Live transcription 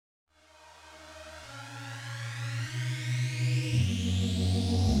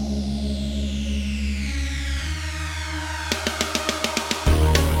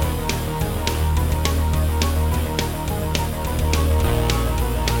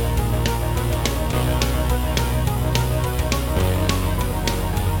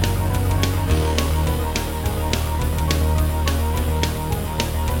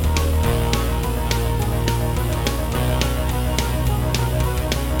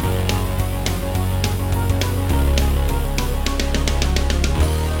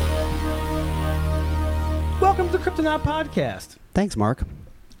Kryptonaut Podcast. Thanks, Mark.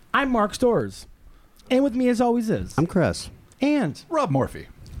 I'm Mark Storrs. And with me, as always, is... I'm Chris. And... Rob Morphy.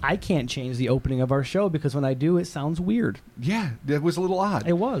 I can't change the opening of our show because when I do, it sounds weird. Yeah, it was a little odd.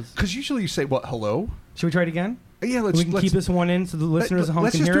 It was. Because usually you say, what, hello? Should we try it again? Yeah, We can keep this one in so the listeners at home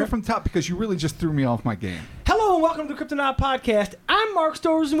let's can just hear do it from the top because you really just threw me off my game. Hello and welcome to the Kryptonaut Podcast. I'm Mark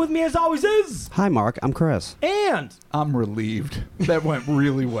Storrs, and with me, as always, is... Hi, Mark. I'm Chris. And... I'm relieved. That went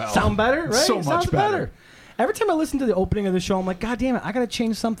really well. Sound better, right? So much Sounds better. Every time I listen to the opening of the show, I'm like, God damn it, I got to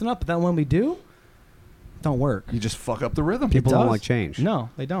change something up. But then when we do, don't work. You just fuck up the rhythm. People It don't does. like change.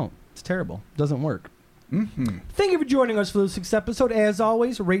 No, they don't. It's terrible. Doesn't work. Mm-hmm. Thank you for joining us for this 6th episode. As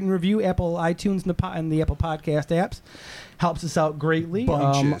always, rate and review Apple iTunes and the Apple Podcast apps. Helps us out greatly.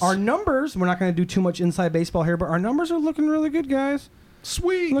 Bunches. Our numbers, we're not going to do too much inside baseball here, but our numbers are looking really good, guys.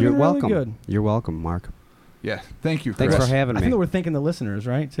 Sweet. Look- You're really welcome. good. You're welcome, Mark. Yeah, thank you, Chris. Thanks for having I think me. that we're thanking the listeners,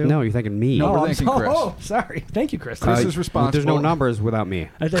 right, too? No, you're thinking me. No, we're I'm thanking Chris. Oh, sorry. Thank you, Chris. Chris is responsible. There's no numbers without me.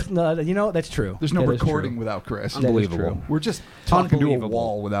 That's true. There's no That is recording true. without Chris. That is Unbelievable. true. We're just talking to a Unbelievable.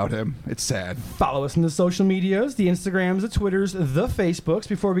 wall without him. It's sad. Follow us on the social medias, the Instagrams, the Twitters, the Facebooks.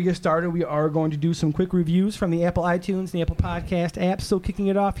 Before we get started, we are going to do some quick reviews from the Apple iTunes and the Apple Podcast apps. So kicking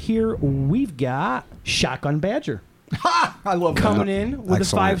it off here, we've got Shotgun Badger Ha! I love that. coming in with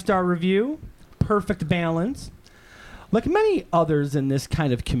Excellent. a 5-star review. Perfect balance. Like many others in this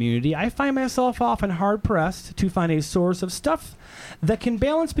kind of community, I find myself often hard-pressed to find a source of stuff that can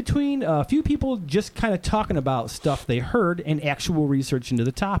balance between a few people just kind of talking about stuff they heard and actual research into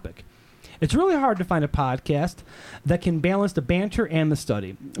the topic. It's really hard to find a podcast that can balance the banter and the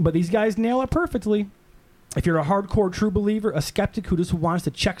study, but these guys nail it perfectly. If you're a hardcore true believer, a skeptic who just wants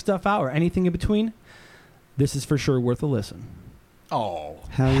to check stuff out, or anything in between, this is for sure worth a listen. Oh,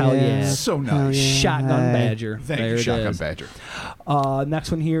 Hell yeah. so nice. Hell yeah. Shotgun Badger. Thank there you, it Shotgun is. Badger.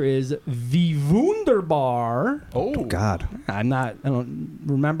 Next one here is The Wunderbar. Oh, God. I don't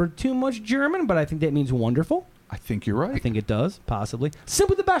remember too much German, but I think that means wonderful. I think you're right. I think it does, possibly.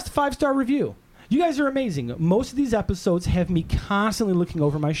 Simply the best 5-star review. You guys are amazing. Most of these episodes have me constantly looking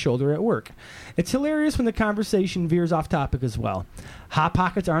over my shoulder at work. It's hilarious when the conversation veers off topic as well. Hot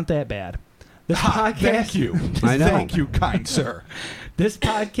Pockets aren't that bad. This podcast, Thank you. I know. Thank you, kind sir. This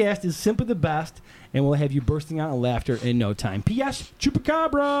podcast is simply the best, and will have you bursting out in laughter in no time. P.S.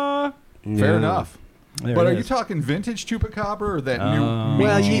 Chupacabra. Fair Yeah. enough. There But it are you is. talking vintage Chupacabra or that new Well,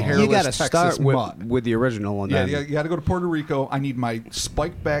 mangy, you hairless got to Texas start mutt? with the original. And Yeah, then, you got to go to Puerto Rico. I need my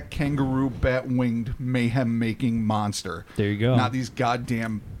spike-back kangaroo bat-winged mayhem-making monster. There you go. Not these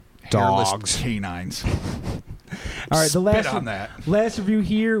goddamn hairless Dogs. canines. All right, the Spit on that. last review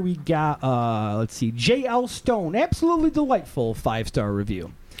here, we got, let's see, J.L. Stone. Absolutely delightful 5-star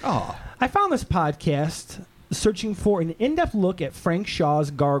review. Oh, I found this podcast searching for an in-depth look at Frank Shaw's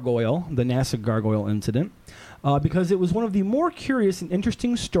Gargoyle, the NASA Gargoyle incident, because it was one of the more curious and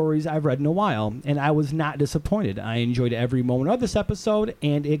interesting stories I've read in a while, and I was not disappointed. I enjoyed every moment of this episode,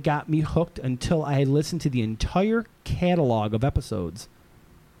 and it got me hooked until I had listened to the entire catalog of episodes.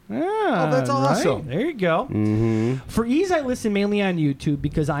 Ah, that's awesome. right. There you go. Mm-hmm. For ease, I listen mainly on YouTube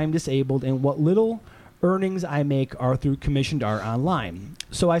because I am disabled, and what little earnings I make are through commissioned art online.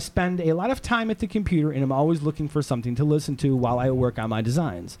 So I spend a lot of time at the computer, and I'm always looking for something to listen to while I work on my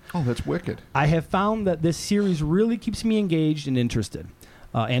designs. oh, that's wicked. I have found that this series really keeps me engaged and interested.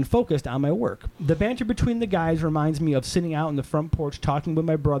 And focused on my work. The banter between the guys reminds me of sitting out on the front porch talking with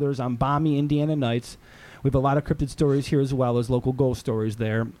my brothers on balmy Indiana nights. We have a lot of cryptid stories here as well as local ghost stories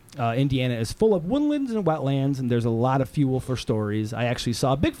there. Indiana is full of woodlands and wetlands, and there's a lot of fuel for stories. I actually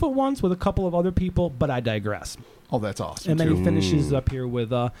saw Bigfoot once with a couple of other people, but I digress. Oh, that's awesome, And then too. he finishes up here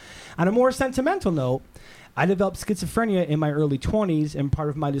with, on a more sentimental note, I developed schizophrenia in my early 20s, and part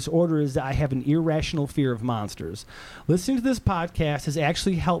of my disorder is that I have an irrational fear of monsters. Listening to this podcast has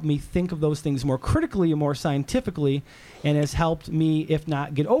actually helped me think of those things more critically and more scientifically, and has helped me, if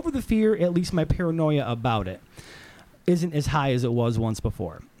not get over the fear, at least my paranoia about it isn't as high as it was once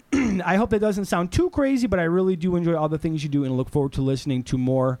before. I hope that doesn't sound too crazy, but I really do enjoy all the things you do and look forward to listening to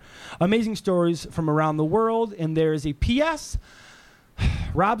more amazing stories from around the world. And there is a P.S.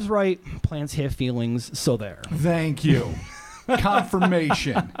 Rob's right. Plants have feelings, so there. Thank you.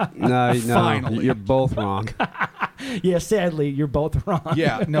 Confirmation. No, Finally. you're both wrong. Yeah, sadly, you're both wrong.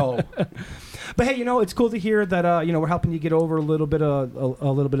 Yeah, no. But hey, it's cool to hear that we're helping you get over a little bit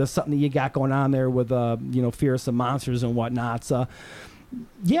of something that you got going on there with fear of some monsters and whatnot. So,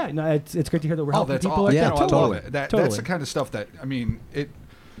 yeah, no, it's great to hear that we're helping that's people all. like Yeah, that. I love totally. it. That's Totally. the kind of stuff that, I mean,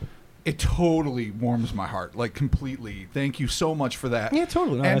 it totally warms my heart, like completely. Thank you so much for that. Yeah,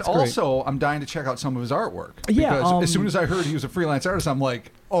 totally. No, and that's great. also, I'm dying to check out some of his artwork. Yeah, Because as soon as I heard he was a freelance artist, I'm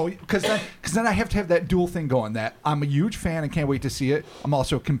like, Oh, because then I have to have that dual thing going. That I'm a huge fan and can't wait to see it. I'm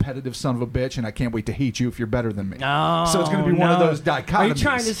also a competitive son of a bitch, and I can't wait to hate you if you're better than me. Oh, So it's going to be one of those dichotomies. Are you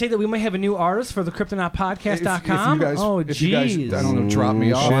trying to say that we might have a new artist for the KryptonotPodcast.com? If you guys, I don't know, drop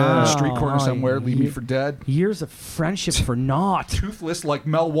me off on a street corner somewhere, leave me for dead. Years of friendship for naught. Toothless like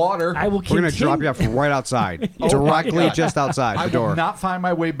Mel Water. I will We're going to drop you off right outside. Directly just outside I the door. will not find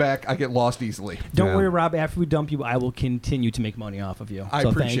my way back. I get lost easily. Don't worry, Rob. After we dump you, I will continue to make money off of you. I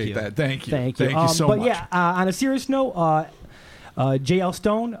appreciate that. Thank you. Thank you so much. But yeah, on a serious note, JL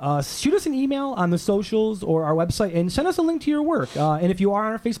Stone, shoot us an email on the socials or our website and send us a link to your work. And if you are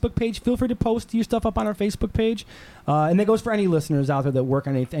on our Facebook page, feel free to post your stuff up on our Facebook page. And that goes for any listeners out there that work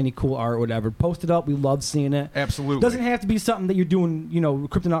on any cool art or whatever. Post it up. We love seeing it. Absolutely. Doesn't have to be something that you're doing,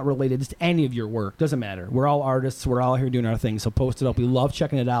 Kryptonaut related. Just any of your work. Doesn't matter. We're all artists. We're all here doing our thing. So post it up. We love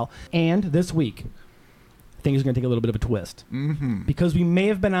checking it out. And this week, things are going to take a little bit of a twist. Mm-hmm. Because we may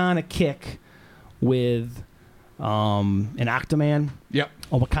have been on a kick with an Octoman, Yep.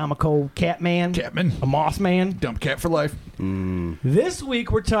 a Wacomico Catman, a Mossman, Dump cat for life. This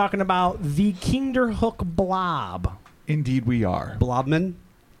week we're talking about the Kinderhook Blob. Indeed, we are. Blobman?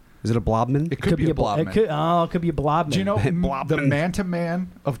 Is it a Blobman? It could be a Blobman. It could be a Blobman. Do you know Blobman. the Manta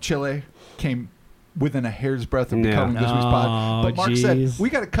Man of Chile came within a hair's breadth of becoming this week's pod? But Mark said, we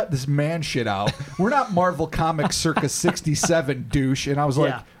got to cut this man shit out. We're not Marvel Comics circa 67, douche. And I was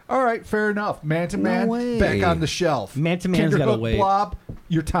like, all right, fair enough. Manta Man, back on the shelf. Manta Man's got to wait. Blob,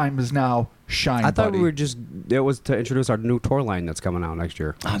 your time is now shine, I thought buddy. it was to introduce our new toy line that's coming out next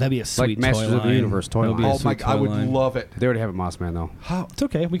year. Oh, that'd be a sweet like Masters toy of the line. Universe toy line. Oh my God, I would love it. They already have a Mossman though. How? It's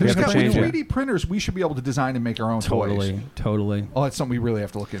okay. We There's can got change it. 3D printers. We should be able to design and make our own toys. Totally. Oh, that's something we really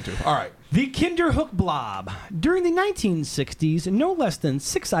have to look into. All right. The Kinderhook Blob. During the 1960s, no less than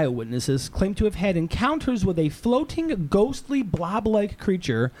 6 eyewitnesses claimed to have had encounters with a floating, ghostly, blob-like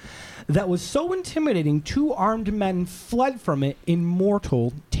creature that was so intimidating 2 armed men fled from it in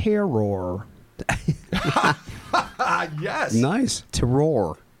mortal terror. Yes. Nice.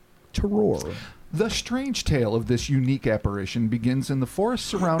 Terror. The strange tale of this unique apparition begins in the forest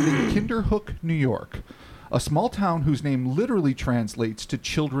surrounding Kinderhook, New York, a small town whose name literally translates to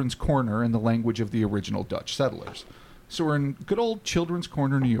Children's Corner in the language of the original Dutch settlers. So we're in good old Children's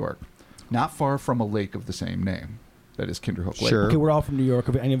Corner, New York, not far from a lake of the same name. That is Kinderhook Lake. Sure. Okay, we're all from New York.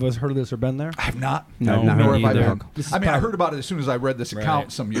 Have any of us heard of this or been there? I have not. No, nor have I either. been. I mean, I heard about it as soon as I read this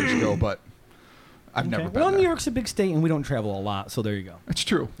account some years ago, but I've never been Well, there. New York's a big state, and we don't travel a lot, so there you go. It's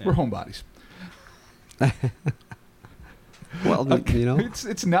true. Yeah. We're homebodies. Well, you know.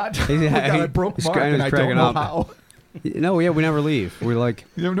 It's not. Yeah, Oh my God, I broke he's Mark, kind of and I don't cracking know up. how. No, yeah, we never leave. We're like,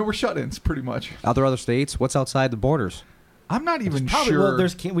 No, we're shut-ins, pretty much. are there other states? What's outside the borders? I'm not even Probably, sure.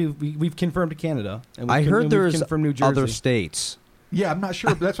 well, we've confirmed Canada. And I heard there's confirmed New Jersey. other states. Yeah, I'm not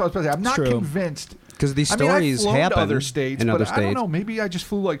sure. That's what I was supposed to say. I'm not True. convinced. Because these I mean, stories I've flown happen to other states, in but other I don't states. know. Maybe I just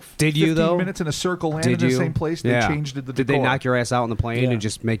flew like Did 15 you, though? minutes in a circle, landed Did in you? the same place. Yeah. They changed it. Did they knock your ass out on the plane Yeah. and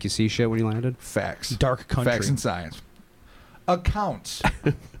just make you see shit when you landed? Facts. Dark country. Facts and science. Accounts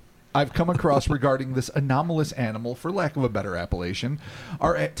I've come across regarding this anomalous animal, for lack of a better appellation,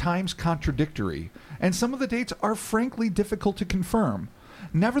 are at times contradictory, and some of the dates are frankly difficult to confirm.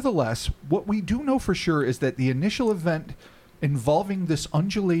 Nevertheless, what we do know for sure is that the initial event involving this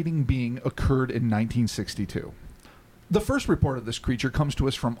undulating being occurred in 1962. The first report of this creature comes to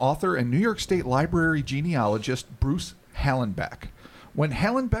us from author and New York State Library genealogist Bruce Hallenbeck. When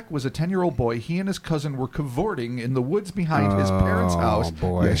Hallenbeck was a 10-year-old boy, he and his cousin were cavorting in the woods behind his parents' house.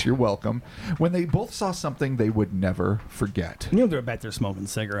 Boy. Yes, you're welcome. When they both saw something they would never forget. You know they're back there smoking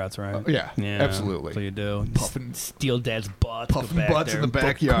cigarettes, right? Yeah, absolutely. So you do. Puffing- Steal dad's butts. puffing go back butts there in the and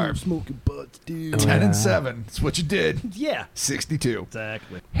backyard. Smoking butts, dude. 10 and 7. That's what you did. Yeah. 62.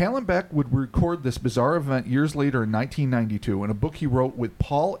 Exactly. Hallenbeck would record this bizarre event years later in 1992 in a book he wrote with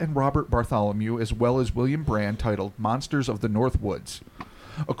Paul and Robert Bartholomew as well as William Brand titled Monsters of the North Woods.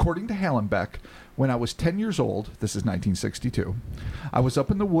 According to Hallenbeck, when I was 10 years old, this is 1962, I was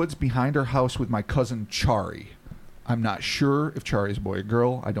up in the woods behind our house with my cousin Chari. I'm not sure if Chari is a boy or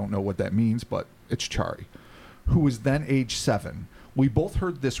girl. I don't know what that means, but it's Chari, who was then age 7. We both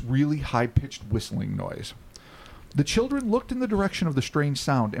heard this really high-pitched whistling noise. The children looked in the direction of the strange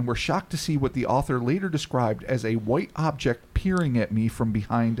sound and were shocked to see what the author later described as a white object peering at me from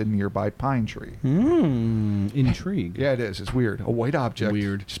behind a nearby pine tree. Intrigue. Yeah, it is. It's weird. A white object.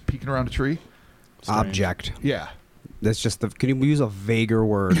 Weird. Just peeking around a tree. Strange. Object. Yeah. That's just the. Can you use a vaguer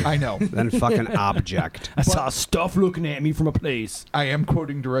word I know. than fucking object? I saw stuff looking at me from a place. I am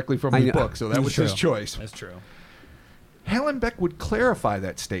quoting directly from I the know. book, so that That's was his true. choice. That's true. Hallenbeck would clarify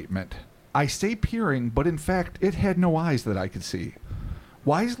that statement. I say peering, but in fact, it had no eyes that I could see.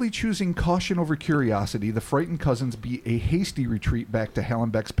 Wisely choosing caution over curiosity, the frightened cousins beat a hasty retreat back to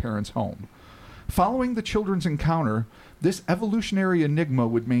Hallenbeck's parents' home. Following the children's encounter, this evolutionary enigma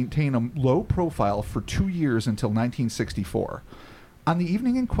would maintain a low profile for 2 years until 1964. On the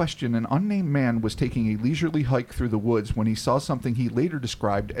evening in question, an unnamed man was taking a leisurely hike through the woods when he saw something he later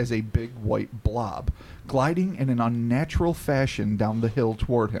described as a big white blob, gliding in an unnatural fashion down the hill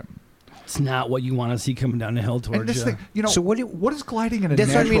toward him. It's not what you want to see coming down the hill towards And this you. thing, you know, So what is gliding in a That's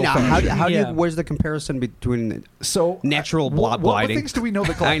what I natural mean. fashion? How do you, Yeah. where's the comparison between So natural blob what gliding? things do we know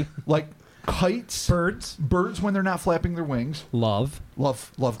that glide? Like kites, birds when they're not flapping their wings. Love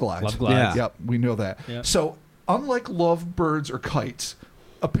Love glides. Love glides. Yeah. Yep, we know that. Yep. So unlike love birds or kites,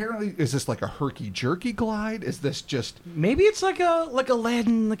 apparently is this like a herky jerky glide? Is this just Maybe it's like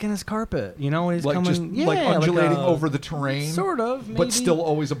Aladdin licking his carpet. You know, when he's like coming, just yeah, like undulating a- over the terrain, sort of, maybe. but still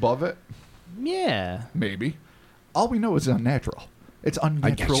always above it? Yeah. Maybe. All we know is unnatural. It's I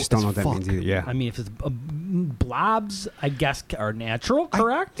unnatural. just don't know as what that fuck. means either. Yeah. I mean, if it's blobs, I guess are natural, I-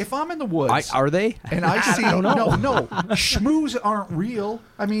 correct? If I'm in the woods Are they? and I see don't know. no, schmoos aren't real.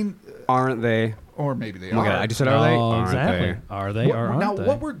 I mean, Aren't they? or maybe they Oh my are. God, I just said, are they? Oh, Aren't exactly. they? Are they or aren't now, they?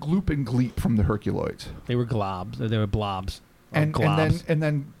 what were Gloop and Gleep from the Herculoids? They were globs. They were blobs. Or And globs.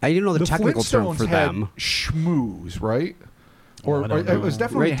 then I didn't know the technical term Flintstones for had them. schmoos, right? Oh, Or I don't it was know.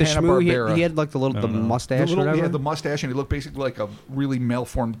 definitely Right, the Hanna shmoo, Barbera. he had like the mustache or He whatever. had the mustache, and he looked basically like a really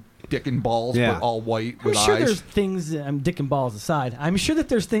malformed dick and balls, Yeah. but all white I'm with sure eyes. there's things. I'm dick and balls aside. I'm sure that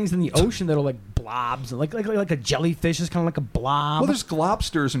there's things in the ocean that are like blobs, like a jellyfish is kind of like a blob. Well, there's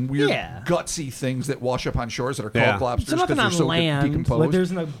globsters and weird Yeah. gutsy things that wash up on shores that are called Yeah. globsters so because nothing they're on so land. decomposed. Like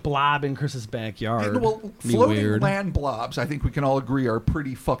there's a blob in Chris's backyard. And, well, Be floating weird. land blobs, I think we can all agree, are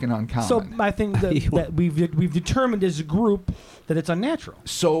pretty fucking uncommon. So I think that we've determined as a group that it's unnatural.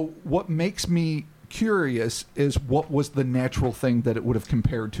 So what makes me curious is what was the natural thing that it would have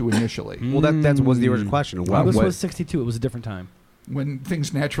compared to initially Well, that was the original question. Well, this What- was 62. It was a different time. when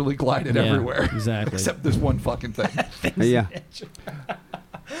things naturally glided Yeah, everywhere. exactly. Except this one fucking thing. yeah.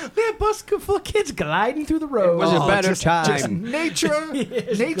 We had a bus full of kids gliding through the road. was a better just time. nature,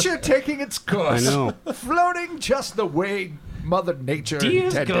 nature taking its course. I know. Floating just the way Mother Nature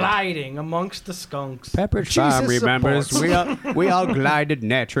Deers intended. gliding amongst the skunks. Pepperidge Jesus Farm remembers supports. we all glided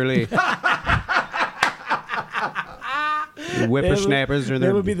naturally. Whippersnappers are That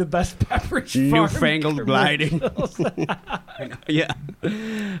their would be the best Pepperidge Farm newfangled gliding. Yeah.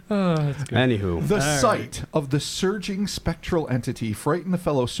 Oh, that's good. Anywho, The sight of the surging spectral entity frightened the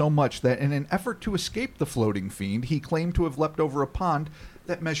fellow so much that in an effort to escape the floating fiend, he claimed to have leapt over a pond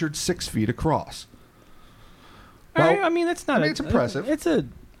that measured 6 feet across. I mean, that's not. I mean, it's impressive. It's a.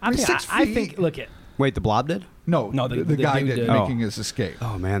 I mean, think. 6 I feet- think. Look it. wait, the blob did? No, No, the the guy dude did did. making his escape.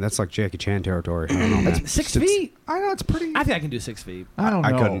 Oh man, that's like Jackie Chan territory. I don't know, man. 6 It's- feet. I know it's pretty. I think I can do 6 feet. I don't know.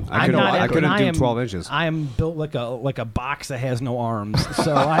 I couldn't. I I'm couldn't. not- I and couldn't I do am- 12 inches. I am built like a box that has no arms,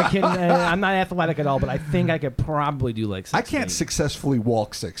 so I can. I'm not athletic at all, but I think I could probably do like 6 I can't feet. successfully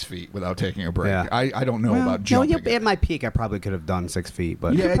walk 6 feet without taking a break. Yeah. I don't know Well, about no, jumping. yeah, at my peak, I probably could have done 6 feet,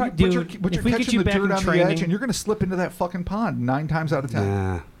 but Yeah, pro- but dude, you're if we get catching you the back dirt in on the training- edge, and you're going to slip into that fucking pond 9 times out of 10.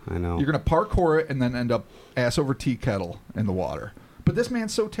 nah, I know. You're going to parkour it and then end up ass over tea kettle in the water. But this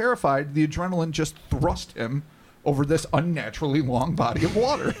man's so terrified, the adrenaline just thrust him over this unnaturally long body of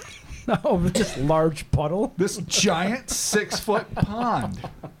water. over this large puddle. This giant 6-foot pond.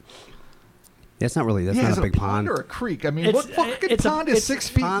 That's not really. That's Yeah, not is a it big a pond pond. or a creek? I mean, It's- what fucking it's a- pond it's- is 6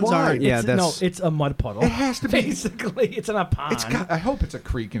 feet ponds wide? aren't- yeah, It's- that's- no, it's a mud puddle. It has to be. Basically, it's in a pond. I hope it's a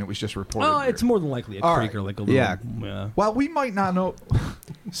creek and it was just reported. Oh, here. it's more than likely a All creek right. or like a little. Yeah. While we might not know.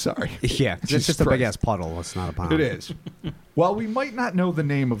 Sorry. Yeah, it's Jesus just a big Christ. ass puddle. It's not a pond. It is. While we might not know the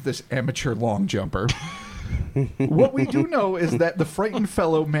name of this amateur long jumper, what we do know is that the frightened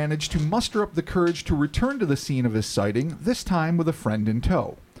fellow managed to muster up the courage to return to the scene of his sighting, this time with a friend in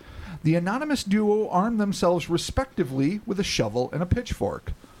tow. The anonymous duo armed themselves respectively with a shovel and a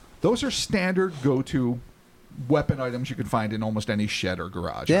pitchfork. Those are standard go-to weapon items you can find in almost any shed or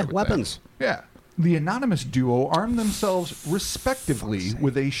garage. I Yeah, would think. weapons. Yeah. The anonymous duo armed themselves respectively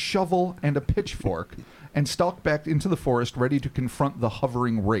with a shovel and a pitchfork and stalked back into the forest ready to confront the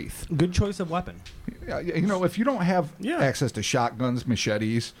hovering wraith. Good choice of weapon. Yeah, you know, if you don't have Yeah. access to shotguns,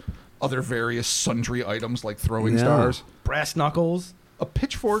 machetes, other various sundry items like throwing Yeah. stars, Brass knuckles, a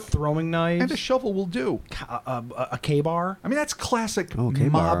pitchfork throwing knives, and a shovel will do. a K-bar. I mean, that's classic Oh,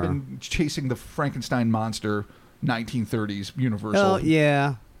 K-bar. mob and chasing the Frankenstein monster 1930s Universal Oh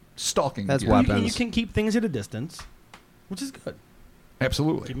yeah. stalking. That's gear. weapons. You can keep things at a distance, which is good.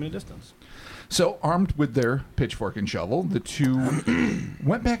 Absolutely. Keep them at a distance. So, armed with their pitchfork and shovel, the two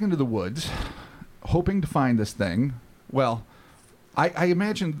went back into the woods, hoping to find this thing. Well, I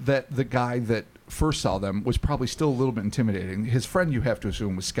imagine that the guy that first saw them was probably still a little bit intimidating. His friend, you have to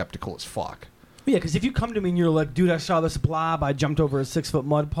assume, was skeptical as fuck. Yeah, because if you come to me and you're like, dude, I saw this blob, I jumped over a 6-foot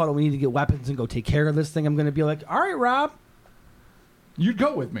mud puddle, we need to get weapons and go take care of this thing, I'm going to be like, all right, Rob. You'd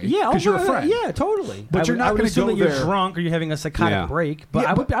go with me. Yeah, because you're a friend. Yeah, totally. But you're not going to go that there. You're drunk or you're having a psychotic break. But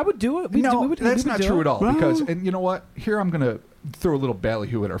Yeah, I would do it. That's not true at all. Well. Because, and you know what? Here I'm going to throw a little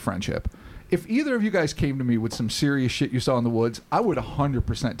ballyhoo at our friendship. If either of you guys came to me with some serious shit you saw in the woods, I would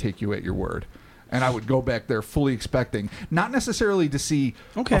 100% take you at your word. And I would go back there fully expecting, not necessarily to see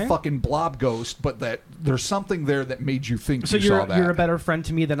a fucking blob ghost, but that there's something there that made you think so you saw that. You're a better friend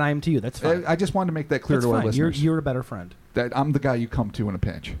to me than I am to you. That's fine. I just wanted to make that clear That's to our fine. listeners. You're a better friend. That I'm the guy you come to in a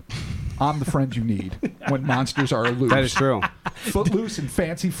pinch. I'm the friend you need when monsters are loose. That is true. Footloose and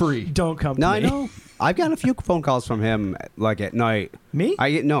fancy free. Don't come to No, me. I know. I've gotten a few phone calls from him, like at night. Me?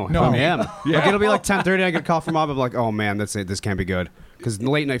 I get No. from him. Yeah. Like it'll be like 10:30. I get a call from Rob. I'm like, oh man, that's it. This can't be good. Because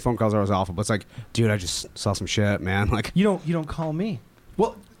the late night phone calls are always awful. But it's like, dude, I just saw some shit, man. Like, You don't call me.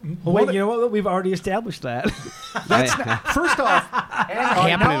 Well, Wait, you know what? We've already established that. That's not, first off,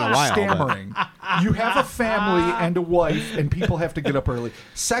 happened in a while, but- stammering. You have a family and a wife, and people have to get up early.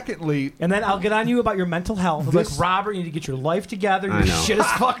 Secondly, And then I'll get on you about your mental health. This- Like, Robert, you need to get your life together. I Your know. shit is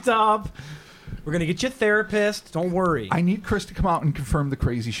fucked up. We're going to get you a therapist. Don't worry. I need Chris to come out and confirm the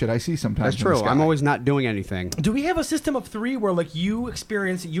crazy shit I see sometimes. that's in the true. sky. I'm always not doing anything. Do we have a system of 3 where, like, you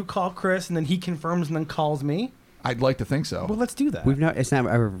experience it, you call Chris, and then he confirms and then calls me? I'd like to think so. Well, let's do that. It's never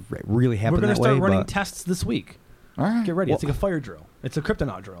ever really We're happened going to that start way. running But tests this week. All right. Get ready. It's like a fire drill. It's a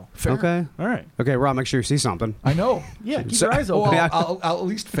kryptonaut drill. Fair. okay, All right. okay, Rob, make sure you see something. I know. Yeah, keep So- your eyes Well, open. I'll at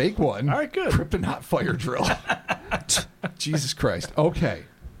least fake one. All right, good. Kryptonite fire drill. Jesus Christ. Okay.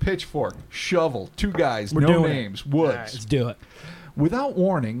 Pitchfork, shovel, 2 guys, We're no doing it. names, All woods. right, let's do it. Without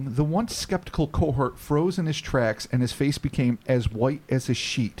warning, the once skeptical cohort froze in his tracks and his face became as white as a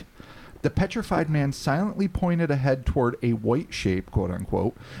sheet. The petrified man silently pointed ahead toward a white shape, quote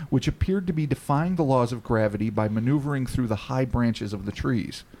unquote, which appeared to be defying the laws of gravity by maneuvering through the high branches of the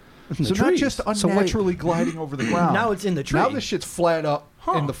trees. The So not trees. just So wait. unnaturally gliding over the ground. Now it's in the tree. Now this shit's flat up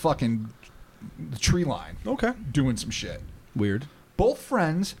Huh. in the fucking tree line, Okay. doing some shit. Weird. Both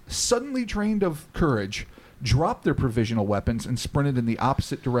friends, suddenly drained of courage, dropped their provisional weapons and sprinted in the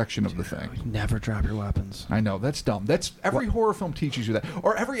opposite direction of the thing. Never drop your weapons. I know, that's dumb. That's every horror film teaches you that.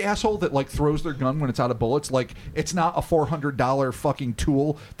 Or every asshole that like throws their gun when it's out of bullets, like it's not a $400 fucking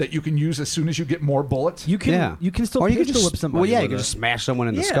tool that you can use as soon as you get more bullets. You can still or you pistol could whip just somebody. well, yeah, you with can it. just smash someone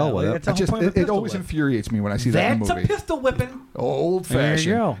in the Yeah, skull with like, it. that's the whole point of a It pistol always whip. infuriates me when I see that in That's the a movie. pistol whipping. Old There you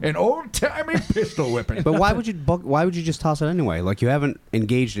fashioned, go. an old timey pistol whipping. But why would you just toss it anyway? Like you haven't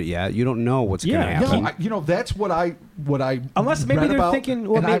engaged it yet. You don't know what's Yeah, gonna no, happen. No, that's what I Unless maybe read they're about, thinking,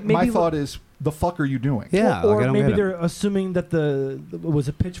 well, and maybe my thought is, the fuck are you doing? Yeah, Or like, I don't maybe get it. they're assuming that it was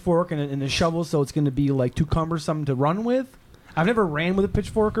a pitchfork and a shovel, so it's going to be like too cumbersome to run with. I've never ran with a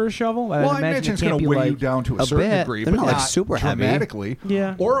pitchfork or a shovel. Well, I imagine it's it going can't to be weigh you like, down to a a certain bit. degree, They're but not, like, super heavy. dramatically.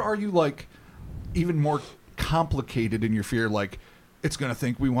 Yeah. Or are you like even more complicated in your fear? Like it's going to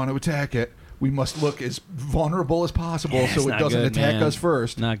think we want to attack it. We must look as vulnerable as possible Yeah, so it's it not doesn't good, attack man. us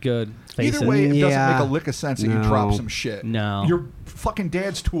first. Not good. Face Either it. way, it doesn't Yeah. make a lick of sense that you No. drop some shit. No. Your fucking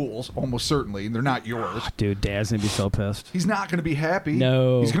dad's tools, almost certainly, and they're not yours. Dude, Dad's going to be so pissed. He's not going to be happy.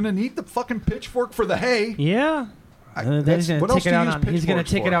 No. He's going to need the fucking pitchfork for the hay. Yeah. And then That's- he's going what to else take do it you out use on. He's going to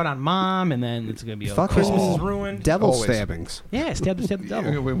pitchforks take it for? out on Mom, and then it's going to be Fuck Christmas him. is ruined. Devil Always. stabbings. Yeah, stab the devil.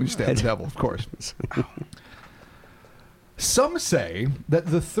 Yeah, when we stab the devil, of course. Some say that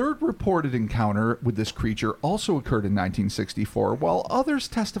the third reported encounter with this creature also occurred in 1964, while others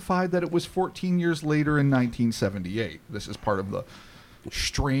testified that it was 14 years later in 1978. This is part of the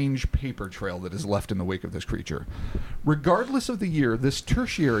strange paper trail that is left in the wake of this creature. Regardless of the year, this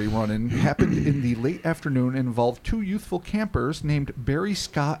tertiary run-in happened in the late afternoon and involved 2 youthful campers named Barry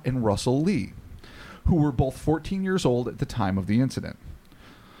Scott and Russell Lee, who were both 14 years old at the time of the incident.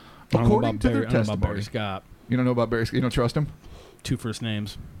 According to their testimony, Scott. you don't know about Barry Scott? You don't trust him? 2 first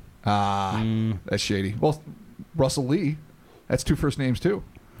names. That's shady. Well, Russell Lee, that's 2 first names too.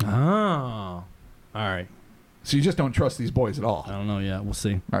 Oh. All right. So you just don't trust these boys at all. I don't know yet. We'll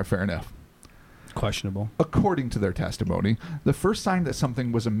see. All right, fair enough. Questionable. According to their testimony, the first sign that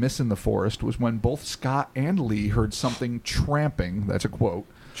something was amiss in the forest was when both Scott and Lee heard something tramping. That's a quote.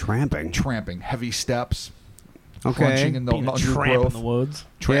 Tramping. Tramping. Heavy steps. Okay. Crunching in the Being a tramp in undergrowth. the woods.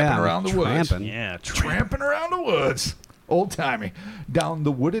 Tramping Yeah, around the woods. tramping. Yeah, Tramping around the woods. Old timey. Down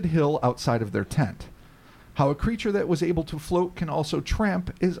the wooded hill outside of their tent. How a creature that was able to float can also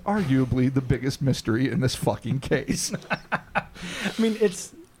tramp is arguably the biggest mystery in this fucking case. I mean,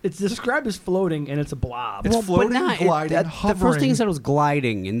 it's It's described as floating, and it's a blob. It's floating, but gliding, the hovering. first thing you said was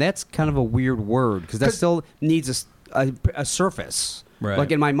gliding, and that's kind of a weird word because that still needs a surface. Right.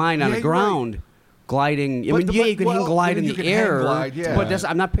 Like in my mind, on Yeah, the you're ground, gliding. I But mean, the- yeah, you can well, glide in you the can hang air, glide, yeah. but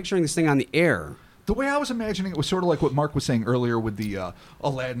I'm not picturing this thing on the air. The way I was imagining it was sort of like what Mark was saying earlier with the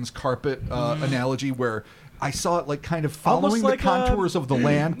Aladdin's carpet analogy, where I saw it like kind of following like the contours of the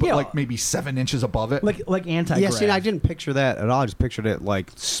land, but yeah. like maybe 7 inches above it. like anti. Yeah, see, I didn't picture that at all. I just pictured it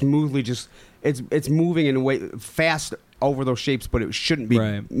like smoothly, just it's moving in a way fast over those shapes, but it shouldn't be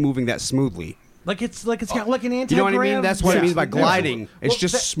Right. moving that smoothly. Like it's got like an anti. You know what I mean? That's what I mean by gliding. Well, It's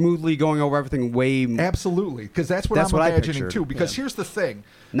just smoothly going over everything way. Absolutely, because that's what That's I'm what I imagining pictured. too. Because here's the thing: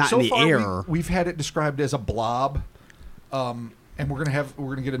 Not so in the far air. we've had it described as a blob, and we're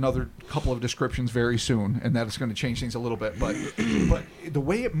gonna get another couple of descriptions very soon, and that is going to change things a little bit. But the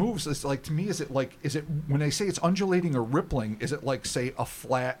way it moves is like, to me, is it when they say it's undulating or rippling? Is it like, say, a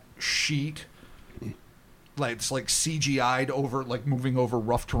flat sheet? Like it's like CGI'd over, like moving over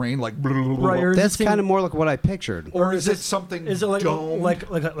rough terrain, like Right, or is That's it kind of more like what I pictured. or is it something? Is it like domed? like a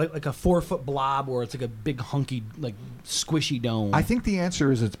 4-foot blob, or it's like a big hunky like squishy dome? I think the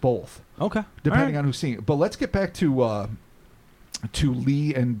answer is it's both. Okay, Depending on who's seeing it. But let's get back to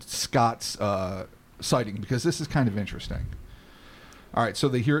Lee and Scott's sighting, because this is kind of interesting. All right, so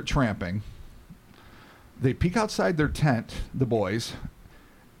they hear it tramping. They peek outside their tent, the boys,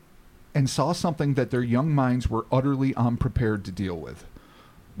 and saw something that their young minds were utterly unprepared to deal with.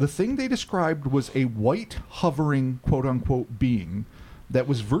 The thing they described was a white, hovering, quote-unquote, being that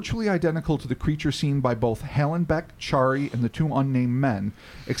was virtually identical to the creature seen by both Hallenbeck, Chari, and the 2 unnamed men,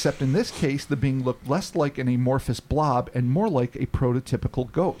 except in this case the being looked less like an amorphous blob and more like a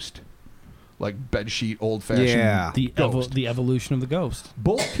prototypical ghost. Like bedsheet, old-fashioned Yeah. ghost. the evolution of the ghost.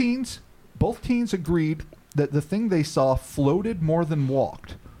 Both teens agreed that the thing they saw floated more than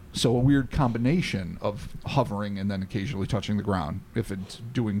walked. So a weird combination of hovering and then occasionally touching the ground, if it's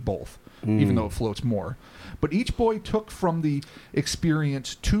doing both, even though it floats more. But each boy took from the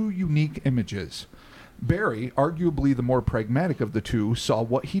experience 2 unique images. Barry, arguably the more pragmatic of the 2, saw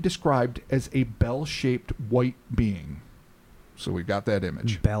what he described as a bell-shaped white being. So we got that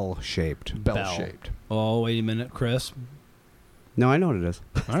image. Bell-shaped. Bell-shaped. Oh, wait a minute, Chris. No, I know what it is.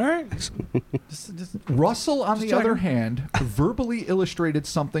 All right. just Russell, on the checking. other hand, verbally illustrated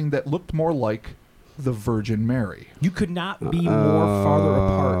something that looked more like the Virgin Mary. You could not be more farther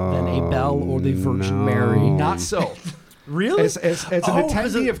apart than a Bell or the Virgin Mary. Not so. Really? As an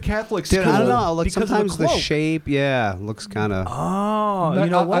attendee of Catholic school. Dude, I don't know. Like because of the sometimes the cloak. shape, looks kind of. Oh, you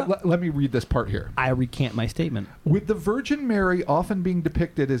know what? Let me read this part here. I recant my statement. With the Virgin Mary often being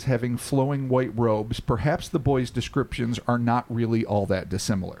depicted as having flowing white robes, perhaps the boys' descriptions are not really all that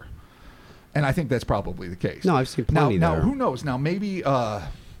dissimilar. And I think that's probably the case. No, I've seen plenty now, there. who knows? Now, maybe,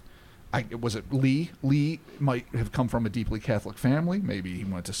 was it Lee? Lee might have come from a deeply Catholic family. Maybe he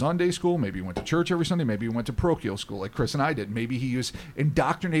went to Sunday school. Maybe he went to church every Sunday. Maybe he went to parochial school like Chris and I did. Maybe he was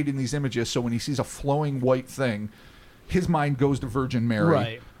indoctrinated in these images, so when he sees a flowing white thing, his mind goes to Virgin Mary.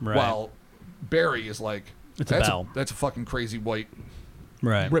 Right. While Barry is like, It's a that's bell. that's a fucking crazy white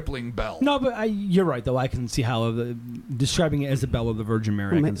Right. rippling bell. No, but you're right, though. I can see how describing it as a Bell of the Virgin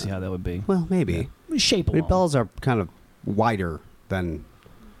Mary, I Well, can see how that would be. Well, maybe. Shape I mean, alone. bells are kind of wider than.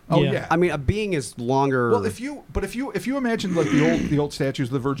 Oh Yeah. yeah. I mean, a being is longer. Well, if you imagine like the old statues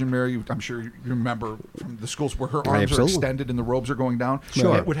of the Virgin Mary, I'm sure you remember from the schools where her arms are Absolutely. extended and the robes are going down.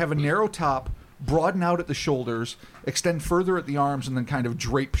 Sure. It would have a narrow top, broaden out at the shoulders, extend further at the arms, and then kind of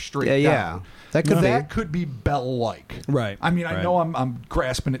drape straight down. That could That be. could be bell-like. Right. I mean, I Right. know I'm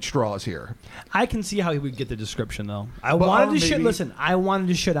grasping at straws here. I can see how he would get the description, though. I But, wanted or to shit. maybe- Listen, I wanted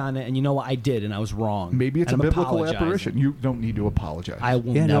to shit on it, and you know what? I did, and I was wrong. Maybe it's And a I'm biblical apologizing. apparition. You don't need to apologize. I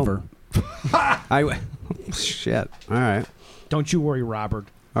will Yeah, no. never. Shit. All right. Don't you worry, Robert.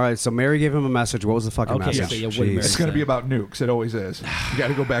 All right. So Mary gave him a message. What was the fucking Okay, message? so yeah, what did Mary it's say? going to be about nukes. It always is. You got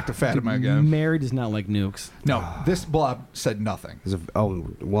to go back to Fatima again. Mary does not like nukes. No, this blob said nothing.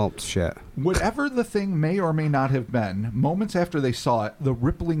 Well, shit. Whatever the thing may or may not have been, moments after they saw it, the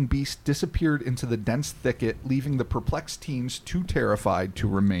rippling beast disappeared into the dense thicket, leaving the perplexed teens too terrified to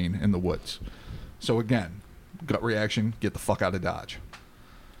remain in the woods. So again, gut reaction, get the fuck out of Dodge.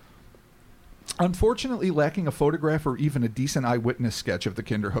 Unfortunately, lacking a photograph or even a decent eyewitness sketch of the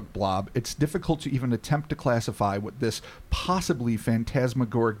Kinderhook Blob, it's difficult to even attempt to classify what this possibly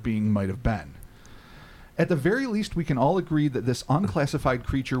phantasmagoric being might have been. At the very least, we can all agree that this unclassified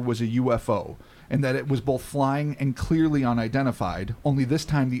creature was a UFO, and that it was both flying and clearly unidentified, only this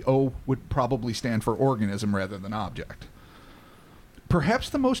time the O would probably stand for organism rather than object. Perhaps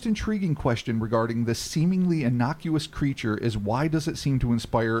the most intriguing question regarding this seemingly innocuous creature is why does it seem to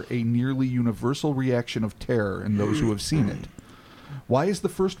inspire a nearly universal reaction of terror in those who have seen it? Why is the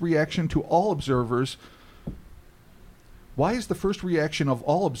first reaction of all observers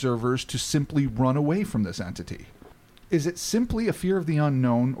to simply run away from this entity? Is it simply a fear of the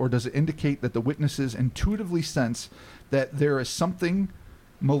unknown, or does it indicate that the witnesses intuitively sense that there is something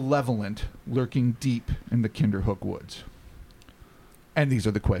malevolent lurking deep in the Kinderhook woods? And these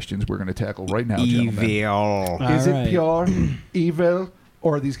are the questions we're going to tackle right now, gentlemen. Evil. Is it pure evil,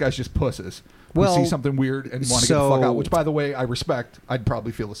 or are these guys just pusses who see something weird and want to get the fuck out? Which, by the way, I respect. I'd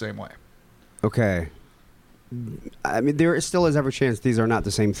probably feel the same way. Okay. I mean, there still is every chance these are not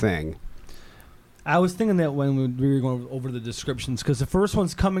the same thing. I was thinking that when we were going over the descriptions, because the first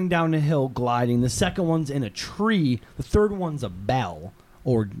one's coming down a hill gliding, the second one's in a tree, the third one's a bell,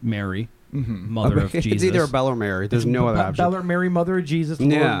 or Mary, mother of Jesus. It's either a Bell or Mary. There's no other option. Bell or Mary, mother of Jesus,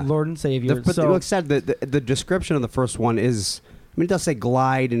 Lord and Savior. But like I said, the description of the first one is, I mean, it does say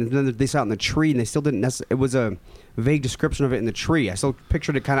glide, and then they saw it in the tree, and they still didn't necessarily, it was a vague description of it in the tree. I still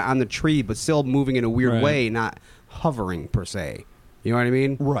pictured it kind of on the tree, but still moving in a weird way, not hovering per se. You know what I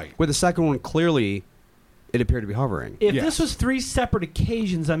mean? Right. Where the second one, clearly, it appeared to be hovering. If this was 3 separate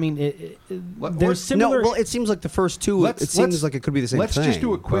occasions, I mean, there's similar... No, well, it seems like the first two, it seems like it could be the same thing. Let's just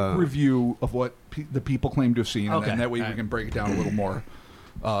do a quick review of what the people claim to have seen, and that way we can break it down a little more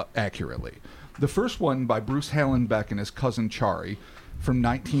accurately. The first one by Bruce Hallenbeck and his cousin Chari from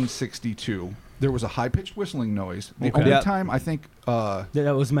 1962. There was a high-pitched whistling noise. The only time I think...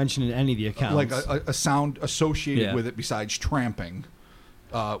 that was mentioned in any of the accounts. Like a sound associated with it besides tramping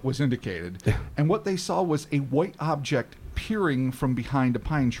was indicated. And what they saw was a white object peering from behind a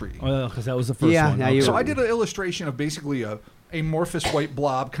pine tree. Oh, because that was the first one. Okay. So I did an illustration of basically a amorphous white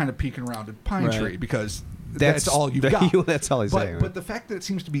blob kind of peeking around a pine tree because... That's all you've got. That's all he's saying. But the fact that it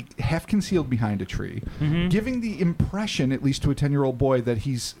seems to be half concealed behind a tree, giving the impression, at least to a 10-year-old boy, that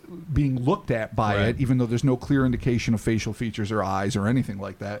he's being looked at by it, even though there's no clear indication of facial features or eyes or anything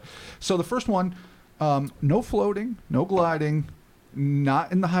like that. So the first one, no floating, no gliding,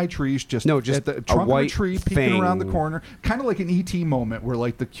 not in the high trees, just at the trunk of a tree, peeking around the corner. Kind of like an E.T. moment where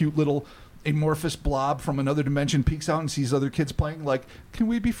like the cute little amorphous blob from another dimension peeks out and sees other kids playing. Like, can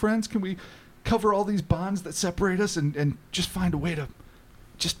we be friends? Can we cover all these bonds that separate us and just find a way to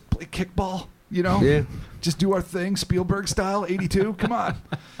just play kickball, you know? Yeah. Just do our thing, Spielberg style, 82, come on.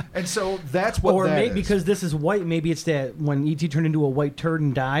 And so that's what that is. Because this is white, maybe it's that when E.T. turned into a white turd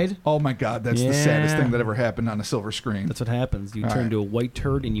and died. Oh my God, that's the saddest thing that ever happened on a silver screen. That's what happens. You turn into a white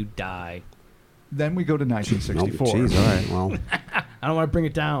turd and you die. Then we go to 1964. Oh, geez, all right, well. I don't want to bring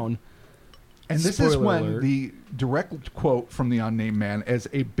it down. And this is when the direct quote from the unnamed man as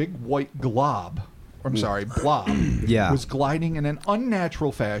a big white blob was gliding in an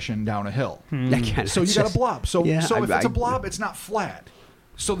unnatural fashion down a hill. So you got a blob. So if it's a blob, it's not flat.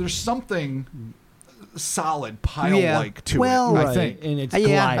 So there's something solid pile-like to it, I think. And it's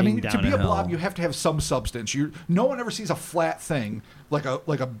gliding I mean, down to be a blob, hill. you have to have some substance. No one ever sees a flat thing like a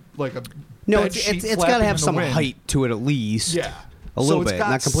No, bed sheet it's got to have flapping in the some wind. height to it at least. Yeah. A little bit,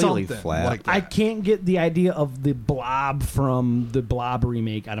 not completely flat. Like that. I can't get the idea of the blob from the Blob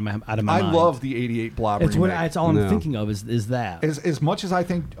remake out of my mind. I love the 88 Blob remake. It's all I'm thinking of is that. As much as I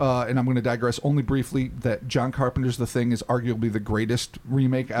think, and I'm going to digress only briefly, that John Carpenter's The Thing is arguably the greatest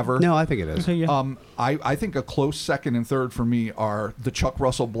remake ever. No, I think it is. Okay, yeah. I think a close second and third for me are the Chuck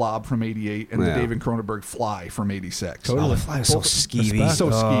Russell Blob from 88 and the David Cronenberg Fly from 86. Totally. Oh, the Fly is so skeevy. So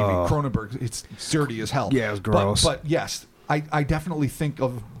skeevy. Cronenberg, it's dirty as hell. Yeah, it was gross. But yes, I definitely think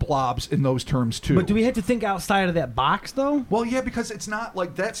of blobs in those terms too. But do we have to think outside of that box though? Well, yeah, because it's not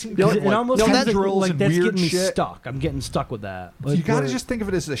like that seems it like almost tendrils like and that's weird getting me shit. stuck. I'm getting stuck with that. You got to just think of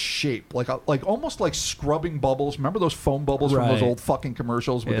it as a shape, like almost like scrubbing bubbles. Remember those foam bubbles from those old fucking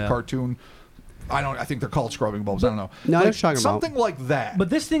commercials with the cartoon? I think they're called scrubbing bubbles. I don't know. No, like, they're talking something like that. But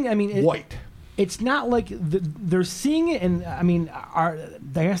this thing, I mean, white. It's not like they're seeing it, and I mean, I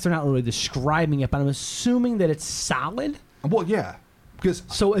guess they're not really describing it, but I'm assuming that it's solid. Well, yeah.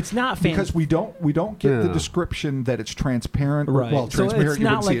 So it's not because we don't get the description that it's transparent. Right. Well, transparent, so it's you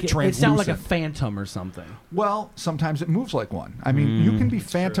not wouldn't like see it. it's not like a phantom or something. Well, sometimes it moves like one. I mean, you can be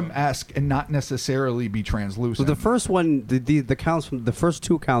phantom-esque and not necessarily be translucent. So the first one, the counts from the first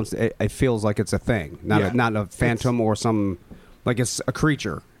two counts, it feels like it's a thing, not a phantom or some, like it's a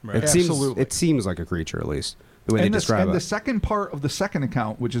creature. Right. It seems like a creature at least. The way they describe it. The second part of the second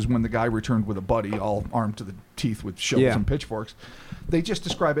account, which is when the guy returned with a buddy, all armed to the teeth with shovels and pitchforks, they just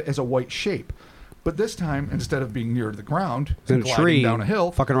describe it as a white shape. But this time, instead of being near the ground and gliding tree, down a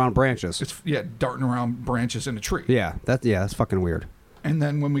hill, fucking around branches. It's darting around branches in a tree. Yeah, that's fucking weird. And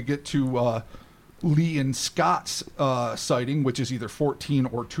then when we get to Lee and Scott's sighting, which is either 14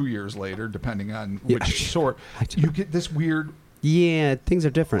 or 2 years later, depending on which sort, you get this weird Yeah, things are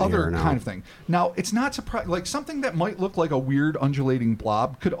different other here now. kind of thing. Now, it's not surprising. Like, something that might look like a weird undulating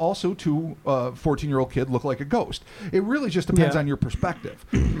blob could also, to a 14-year-old kid, look like a ghost. It really just depends on your perspective.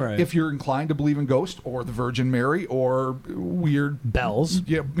 Right. If you're inclined to believe in ghosts or the Virgin Mary or weird Bells.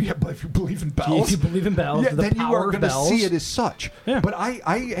 Yeah, but if you believe in bells, If you believe in bells, yeah, the then you power are of going to bells. see it as such. Yeah. But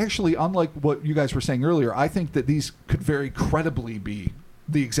I actually, unlike what you guys were saying earlier, I think that these could very credibly be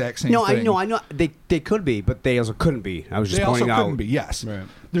the exact same No, thing. I know. They could be, but they also couldn't be. I was just They also pointing out. couldn't be, yes. Right.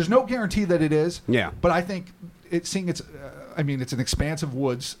 There's no guarantee that it is. Yeah. But I think it's it's an expansive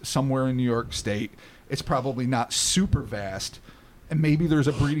woods somewhere in New York State. It's probably not super vast, and maybe there's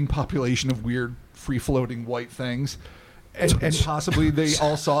a breeding population of weird free-floating white things, and possibly they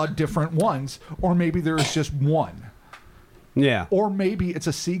all saw different ones, or maybe there is just one. Yeah. Or maybe it's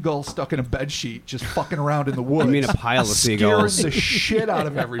a seagull stuck in a bed sheet just fucking around in the woods. I mean, a pile of seagulls. Scaring the shit out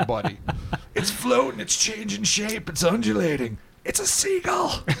of everybody. It's floating. It's changing shape. It's undulating. It's a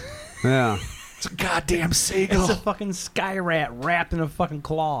seagull. Yeah. It's a goddamn seagull. It's a fucking sky rat wrapped in a fucking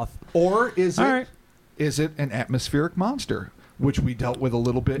cloth. Or is All it? right. Is it an atmospheric monster, which we dealt with a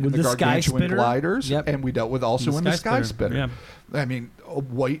little bit in With the the sky gargantuan spitter? gliders, Yep. and we dealt with also in the sky spitter. Yeah. I mean, a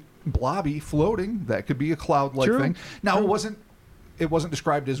white blobby floating, that could be a cloud-like True. thing. Now, True. it wasn't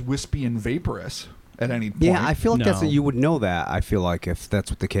described as wispy and vaporous at any point. Yeah, I feel like No. you would know that. I feel like if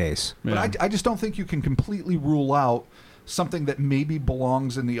that's what the case. But I just don't think you can completely rule out something that maybe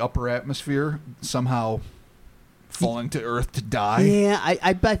belongs in the upper atmosphere somehow falling to Earth to die. Yeah,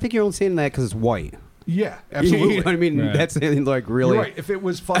 I think you're only saying that because it's white. Yeah, absolutely. You know what I mean? Right. That's like really. You're right. If it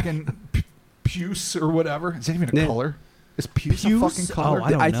was fucking puce or whatever, is that even a Yeah. color? Is puce a Puce? fucking color? Oh,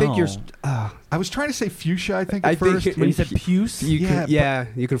 I don't I think you're. know. I was trying to say fuchsia, I think, at I think first. it- When you said puce? You Yeah, could, yeah,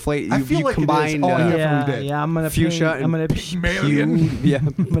 you conflate. I You, feel you like it is combine. all you yeah, ever did. yeah. I'm gonna Fuchsia Paint, I'm gonna Pygmalion. yeah.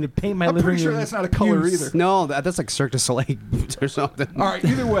 I'm gonna paint my I'm living pretty sure room that's not a color puce. either. No, that's like Cirque du Soleil boots or something. All right,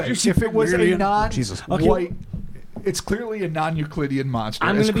 either way, You see if it was a Pygmalion? Jesus. non-white, it's clearly a non-Euclidean monster.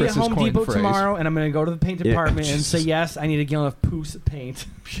 I'm as gonna be at Chris has Home coined Depot the phrase. tomorrow, and I'm gonna go to the paint Yeah. department and Jesus. say yes. I need a gallon of puce paint.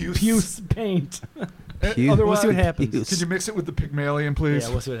 Puce. Paint. Puce. Otherwise, We'll see what happens. Puce. could you mix it with the Pygmalion, please? Yeah,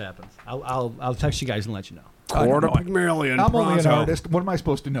 we'll see what happens. I'll text you guys and let you know. Quarter no, Pygmalion. I'm only an pronto. artist. What am I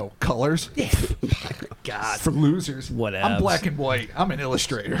supposed to know? Colors? God. For losers. Whatever. I'm black and white. I'm an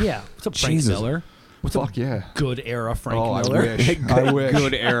illustrator. Yeah. What's up, Frank Jesus. Miller? What's Fuck yeah. good era Frank Oh, I Miller? wish. I wish.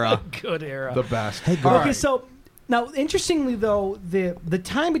 Good era. Good era. The best. Okay, All right. so now interestingly though, the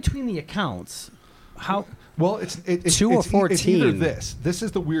time between the accounts, how Well, it's 2 or it's either 14. this. This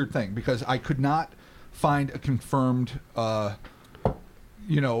is the weird thing because I could not find a confirmed,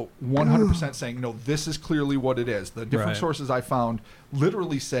 100% saying no. This is clearly what it is. The different Right. sources I found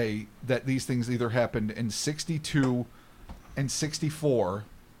literally say that these things either happened in 62 and 64,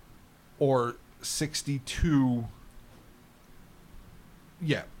 or 62.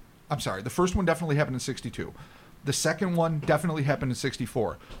 Yeah, I'm sorry. The first one definitely happened in 62. The second one definitely happened in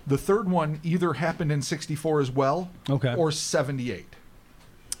 64. The third one either happened in 64 as well, Okay. or 78.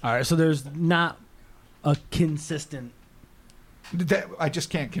 all right, so there's not a consistent That I just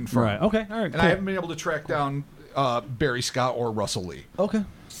can't confirm. right. Okay, all right, And cool. I haven't been able to track down Barry Scott or Russell Lee. okay,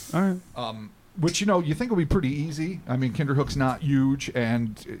 all right. Which, you think would be pretty easy. I mean, Kinderhook's not huge,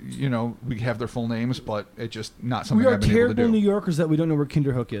 and, we have their full names, but it's just not something We are I've been able to terrible do. New Yorkers that we don't know where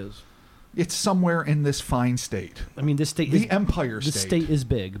Kinderhook is. It's somewhere in this fine state. I mean, this state The is Empire this State. state is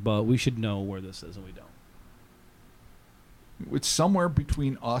big, but we should know where this is, and we don't. It's somewhere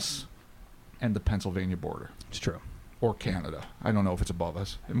between us and the Pennsylvania border. It's true. Or Canada. I don't know if it's above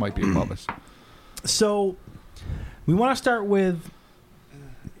us. It might be above us. So, we want to start with.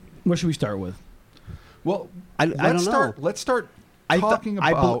 What should we start with? Well, I let's don't start. know. Let's start I talking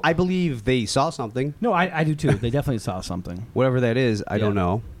about. I believe they saw something. No, I do too. They definitely saw something. Whatever that is, I don't Yeah.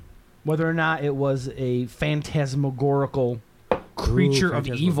 know. Whether or not it was a phantasmagorical creature of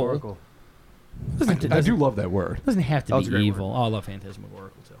evil. I do love that word. Doesn't have to That was a be great evil. Oh, I love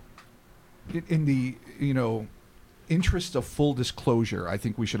phantasmagorical too. In the interest of full disclosure, I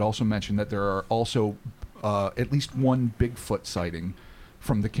think we should also mention that there are also at least one Bigfoot sighting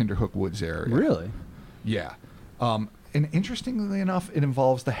from the Kinderhook Woods area. Really? Yeah. And interestingly enough, it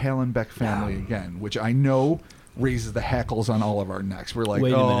involves the Hallenbeck family again, which I know raises the hackles on all of our necks. We're like,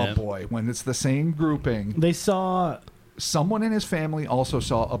 Wait a oh minute. boy, when it's the same grouping. They saw. Someone in his family also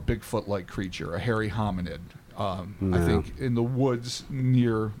saw a Bigfoot-like creature, a hairy hominid, I No. think, in the woods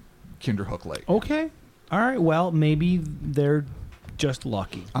near Kinderhook Lake. Okay. All right. Well, maybe they're just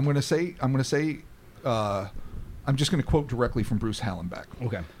lucky. I'm gonna say I'm just going to quote directly from Bruce Hallenbeck.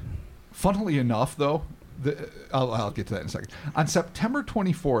 Okay. Funnily enough, though, I'll get to that in a second. On September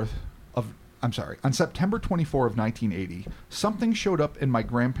 24 of 1980, something showed up in my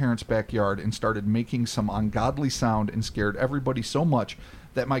grandparents' backyard and started making some ungodly sound and scared everybody so much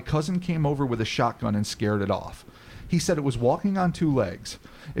that my cousin came over with a shotgun and scared it off. He said it was walking on two legs.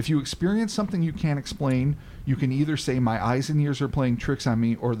 If you experience something you can't explain, you can either say my eyes and ears are playing tricks on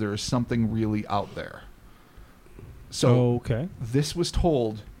me or there is something really out there. So okay. This was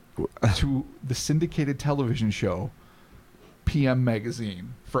told to the syndicated television show PM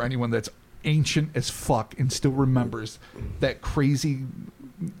Magazine, for anyone that's ancient as fuck and still remembers that crazy.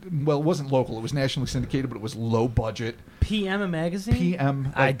 Well, it wasn't local; it was nationally syndicated, but it was low budget. PM magazine.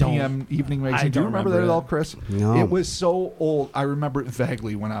 PM. I don't. PM evening magazine. Do you remember that at all, Chris? No. It was so old. I remember it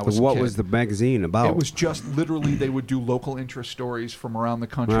vaguely when I was. What a kid. was the magazine about? It was just literally they would do local interest stories from around the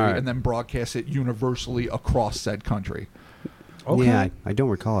country Right. and then broadcast it universally across said country. Okay. Yeah, I don't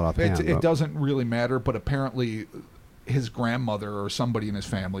recall it offhand. It doesn't really matter, but apparently his grandmother or somebody in his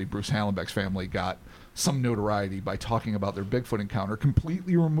family, Bruce Hallenbeck's family, got some notoriety by talking about their Bigfoot encounter,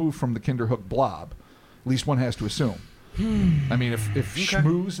 completely removed from the Kinderhook Blob. At least one has to assume. I mean, if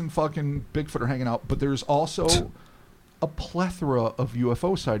Schmooze and fucking Bigfoot are hanging out, but there's also a plethora of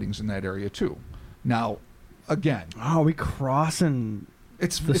UFO sightings in that area too. Now, again, Oh, we crossing.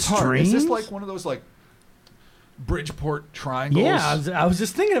 it's The hard. Is this streams? like one of those like Bridgeport triangles? Yeah, I was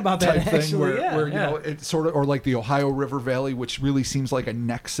just thinking about that type thing actually. where, yeah, where yeah. you know it's sort of, or like the Ohio River Valley, which really seems like a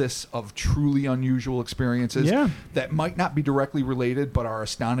nexus of truly unusual experiences Yeah. that might not be directly related but are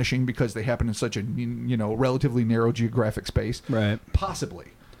astonishing because they happen in such a relatively narrow geographic space. Right. Possibly,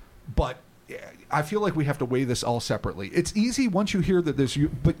 but I feel like we have to weigh this all separately. It's easy once you hear that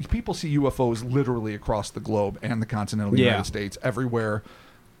but people see UFOs literally across the globe and the continental Yeah. United States, everywhere.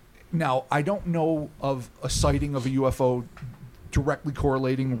 Now, I don't know of a sighting of a UFO directly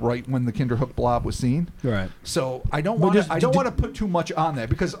correlating right when the Kinderhook Blob was seen. Right. So I don't Well, want just- to. I don't want to put too much on that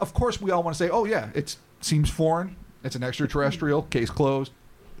because, of course, we all want to say, "Oh yeah, it seems foreign. It's an extraterrestrial. Case closed.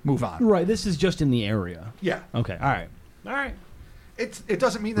 Move on." Right. This is just in the area. Yeah. Okay. All right. All right. It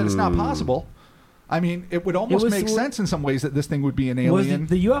doesn't mean that it's not possible. I mean, it would almost was- make sense in some ways that this thing would be an Was alien.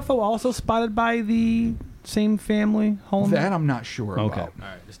 the UFO also spotted by the same family home? That I'm not sure Okay. about. All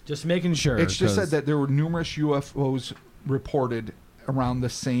right. Just making sure. It's just said 'cause- that there were numerous UFOs reported around the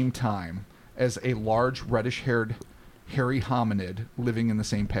same time as a large reddish-haired hairy hominid living in the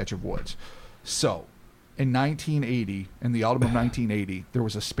same patch of woods. So, in 1980, in the autumn of 1980, there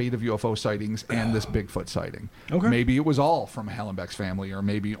was a spate of UFO sightings and this Bigfoot sighting. Okay. Maybe it was all from Hallenbeck's family, or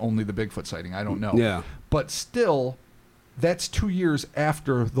maybe only the Bigfoot sighting. I don't know. Yeah. But still, that's 2 years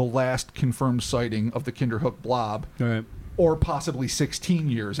after the last confirmed sighting of the Kinderhook Blob, All right. or possibly 16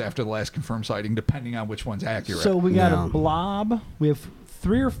 years after the last confirmed sighting, depending on which one's accurate. So we got Yeah. a blob. We have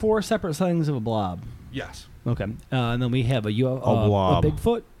 3 or 4 separate sightings of a blob. yes. Okay. And then we have a blob. a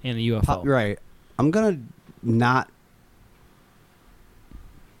Bigfoot, and a UFO. Right. I'm going to not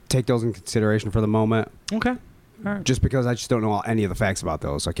take those in consideration for the moment, Okay. All right. just because I just don't know any of the facts about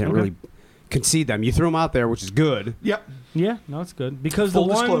those. So I can't Okay. really concede them. You threw them out there, which is good. Yep. Yeah. No, it's good because Full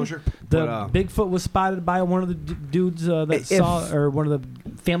the one, disclosure. the But, Bigfoot was spotted by one of the dudes that If- saw, or one of the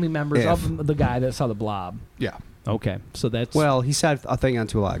family members If. of the guy that saw the blob. Yeah. Okay. So that's Well, he said a thing on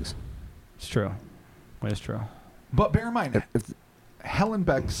 2 legs. it's true. It's true. But bear in mind, If-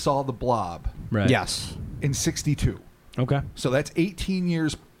 Hallenbeck saw the blob Right. Yes. in 62. Okay. So that's 18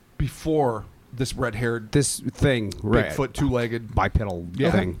 years before this red-haired This thing, right. Bigfoot, two-legged Bipedal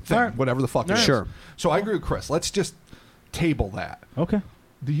yeah, thing. Alright. whatever the fuck it is. Sure. So I agree with Chris. Let's just table that. Okay.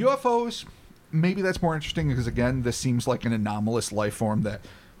 The UFOs, maybe that's more interesting because, again, this seems like an anomalous life form that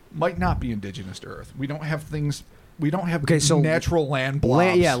might not be indigenous to Earth. We don't have things... We don't have Okay, so natural land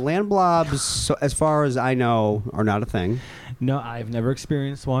blobs. Land blobs, so as far as I know, are not a thing. No, I've never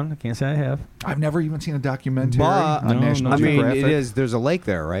experienced one. I can't say I have. I've never even seen a documentary But- on No, National no. I mean, Geographic. it is. There's a lake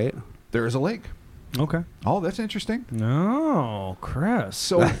there, right? There is a lake. Okay. Oh, that's interesting. No, Chris.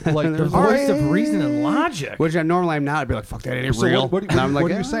 So, like, The voice of reason and logic. Which normally I'm not. I'd be like, "Fuck that, it ain't So real." what And I'm like, are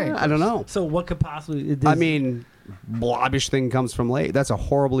you saying, I don't know. So what could possibly? I mean, blobbish thing comes from lake. That's a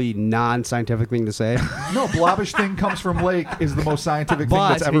horribly non-scientific thing to say. no, blobbish thing comes from lake is the most scientific thing But-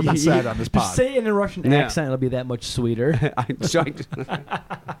 that's ever been said on this Just pod. say it in a Russian Yeah. accent; it'll be that much sweeter.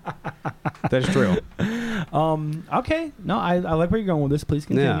 That's true. Okay. No, I like where you're going with this. Please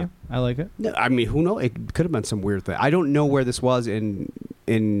continue. Yeah. I like it No, I mean, who knows? It could have been some weird thing. I don't know where this was in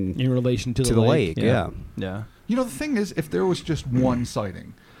in relation to to the the lake. Yeah. Yeah. You know, the thing is, if there was just one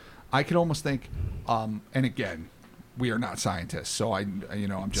sighting, I could almost think, and again, we are not scientists, so I'm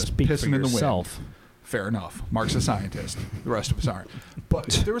just Speak for pissing in the wind. yourself. Fair enough. Mark's a scientist. The rest of us aren't. But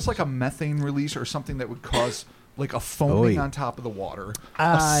if there was like a methane release or something that would cause like a foaming on top of the water,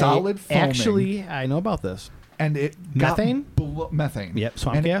 a solid foaming. Actually, I know about this. And it Methane? got methane. Yep,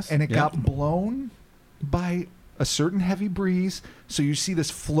 swamp and gas. And it Yep. got blown by a certain heavy breeze. So you see this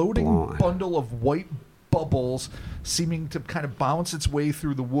floating bundle of white bubbles seeming to kind of bounce its way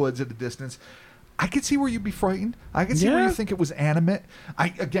through the woods at a distance. I could see where you'd be frightened. I could see where you think it was animate.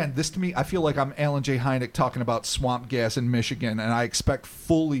 This to me, I feel like I'm Alan J. Hynek talking about swamp gas in Michigan, and I expect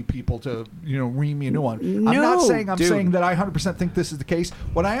fully people to, ream me a new one. I'm not saying I'm saying that I 100% think this is the case.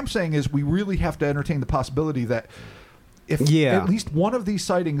 What I am saying is we really have to entertain the possibility that if at least one of these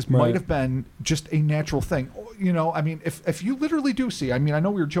sightings might have been just a natural thing. If you literally do see, I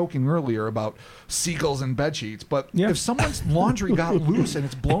know we were joking earlier about seagulls and bed sheets, but if someone's laundry got loose and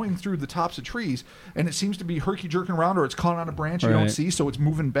it's blowing through the tops of trees and it seems to be herky-jerking around or it's caught on a branch you don't see, so it's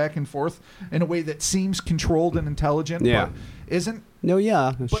moving back and forth in a way that seems controlled and intelligent, but isn't.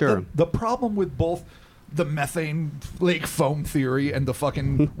 No, But sure. The problem with both the methane lake foam theory and the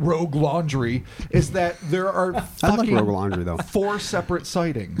fucking rogue laundry is that there are fucking rogue laundry, though. 4 separate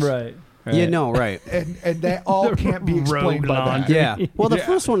sightings. Right. Yeah, no, right. And that all can't be explained by that. Yeah. Well, the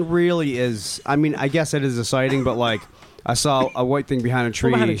first one really is, I guess it is a sighting, but like I saw a white thing behind a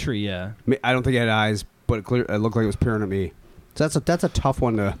tree. Behind a tree, yeah. I don't think it had eyes, but it looked like it was peering at me. So that's a tough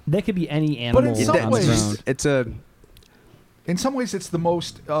one to. That could be any animal in some on the ways- ground. In some ways, it's the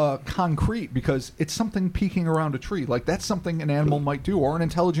most concrete because it's something peeking around a tree. Like, that's something an animal might do, or an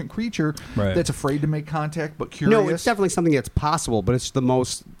intelligent creature that's afraid to make contact but curious. No, it's definitely something that's possible, but it's the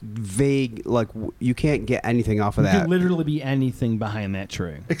most vague. Like, you can't get anything off of It that. could literally be anything behind that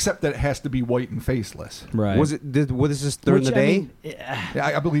tree. Except that it has to be white and faceless. Right. Was this during the day?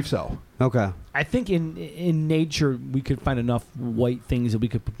 I believe so. Okay. I think in nature we could find enough white things that we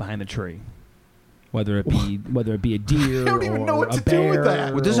could put behind the tree. Whether it be a deer, I don't even know what a to do with bear,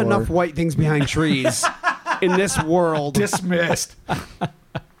 that. Well, there's enough white things behind trees in this world. Dismissed.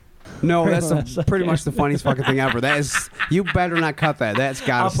 No, that's pretty much the funniest fucking thing ever. That is, you better not cut that. That's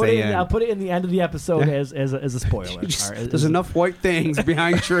gotta stay in. I'll put it in the end of the episode as a spoiler. There's enough white things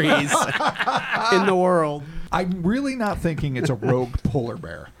behind trees in the world. I'm really not thinking it's a rogue polar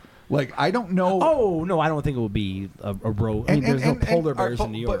bear. Like, I don't know. Oh no, I don't think it would be a rogue. There's no polar bears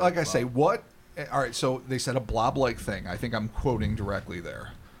in New York. But like I say, what? All right, so they said a blob-like thing. I think I'm quoting directly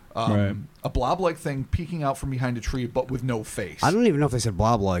there. A blob-like thing peeking out from behind a tree, but with no face. I don't even know if they said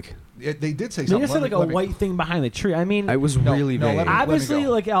blob-like. They did say They something. just said like a white thing behind the tree. I mean, it was really vague. obviously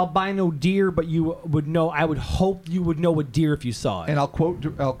like albino deer, but you would know. I would hope you would know a deer if you saw it. And I'll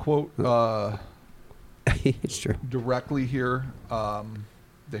quote. It's true. Directly here.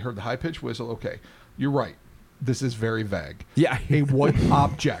 They heard the high-pitched whistle. Okay, you're right. This is very vague. Yeah. A white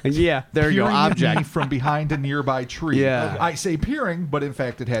object. Yeah, there you go. Peering at Object. me from behind a nearby tree. Yeah. I say peering, but in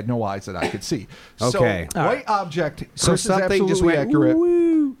fact it had no eyes that I could see. Okay. So, white object. So Chris is something absolutely just went, accurate.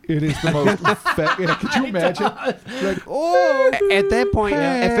 woo. It is the most. Could you imagine? Like, At that point,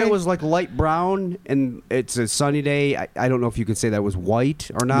 if it was like light brown and it's a sunny day, I don't know if you could say that was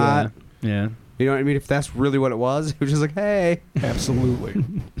white or not. Yeah. You know what I mean? If that's really what it was just like, hey. absolutely.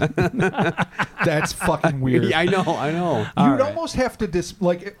 That's fucking weird. Yeah, I know. You'd almost have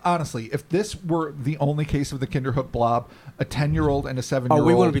to honestly, if this were the only case of the Kinderhook Blob, a 10-year-old and a 7-year-old. Oh,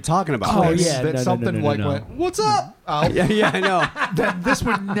 we wouldn't be talking about Oh, this. yeah. That No, something no, like no. went, "What's up?" Yeah, I know. Then this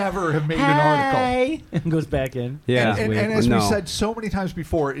would never have made an article. And goes back in. Yeah. And as we No. said so many times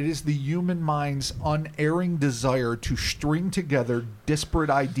before, it is the human mind's unerring desire to string together disparate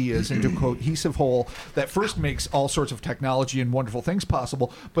ideas into a cohesive whole that first makes all sorts of technology and wonderful things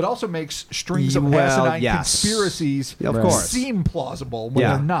possible, but also makes strings of asinine conspiracies seem plausible when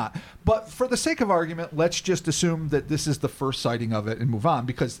they're not. But for the sake of argument, let's just assume that this is the first sighting of it and move on,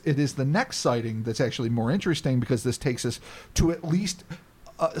 because it is the next sighting that's actually more interesting, because this takes us to at least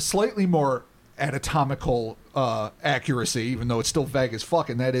slightly more anatomical accuracy, even though it's still vague as fuck,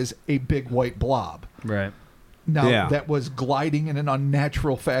 and that is a big white blob. Right. Now, that was gliding in an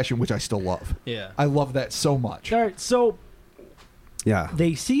unnatural fashion, which I still love. Yeah. I love that so much. All right, so Yeah.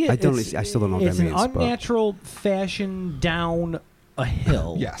 they see it. I still don't know what it's that means. an unnatural fashion down a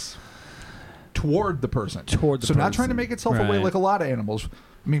hill. Yes. Toward the person. Toward the so not person. trying to make itself away Right. like a lot of animals.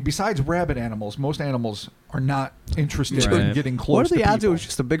 I mean, besides rabbit animals, most animals are not interested in Right. getting close What are the to odds it people. was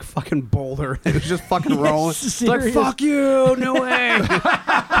just a big fucking boulder? It was just fucking rolling. It's like, Serious? fuck you, no way.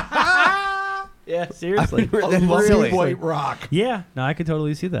 Yeah, seriously. a lovely Really? white rock. Yeah, no, I could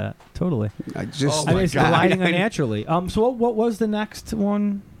totally see that. Totally. I just, Oh I my mean, it's God. gliding unnaturally. So what was the next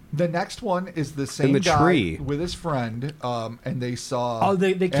one? The next one is the same the guy tree. with his friend, and they saw. Oh,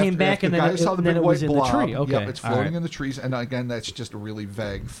 they came back and the then guy saw the then big it was white in the blob. tree. Okay. Yep, it's All floating right. in the trees, and again, that's just a really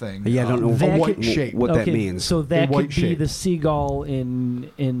vague thing. Yeah, I don't know That a white could- shape. what that Okay, means. So that white could be shape. the seagull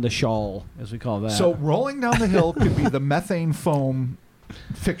in the shawl, as we call that. So rolling down the hill could be the methane foam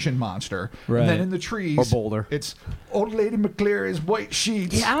fiction monster, Right. and then in the trees Or boulder. It's old lady McCleary's white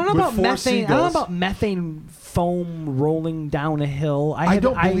sheets. yeah, I don't know with about 4 methane. I don't know seagulls. about methane foam rolling down a hill. I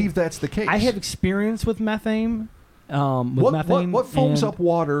don't believe that's the case. I have experience with methane. what methane foams and- up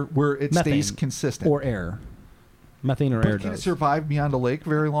water where it Methane. stays consistent? or air. Methane or air but can it does. survive beyond a lake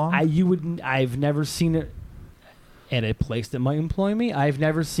very long? I've never seen it at a place that might employ me. I've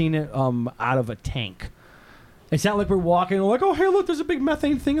never seen it out of a tank. It's not like we're walking and we're like, oh, hey, look, there's a big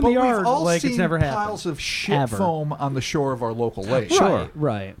methane thing in but the yard. we've all like seen it's never happened. piles of shit Ever. foam on the shore of our local lake. Right,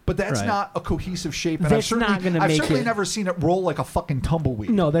 right. But that's right. not a cohesive shape, and That's I've not gonna I've make certainly it- never seen it roll like a fucking tumbleweed.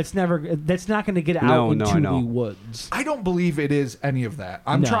 No, that's not going to get out No, into I know. the woods. I don't believe it is any of that.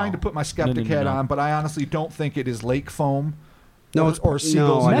 I'm No. trying to put my skeptic No. hat on, but I honestly don't think it is lake foam. No, or, it's- or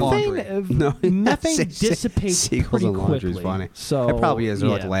seagulls no, and I laundry. Methane, No, methane say- dissipates seagulls pretty and laundry quickly. is funny. So It probably is. They're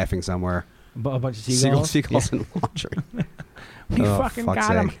like yeah. laughing somewhere. A bunch of seagulls. Seagulls and laundry. We Oh, fucking fuck's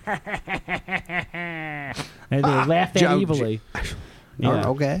got sake. him. And they laughed at Joe- evilly. Oh, Yeah.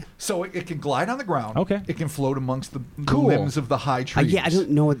 okay. So it can glide on the ground. Okay. It can float amongst the Cool. limbs of the high trees. Yeah, I don't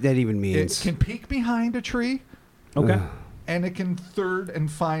know what that even It means. can peek behind a tree, Okay. and it can third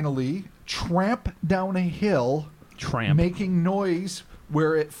and finally tramp down a hill, Tramp. making noise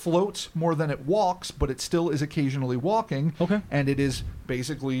where it floats more than it walks, but it still is occasionally walking. Okay. And it is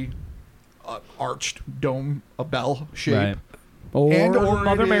basically arched dome, a bell shape. Right. Or, or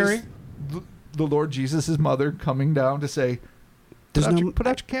Mother it is Mary. the Lord Jesus' mother coming down to say, There's put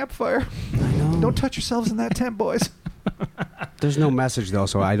out your campfire. I know. Don't touch yourselves in that tent, boys. There's no message though,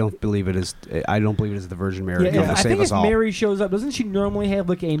 so I don't believe it is. I don't believe it is the Virgin Mary Yeah, coming to I save think us if all. Mary shows up, doesn't she normally have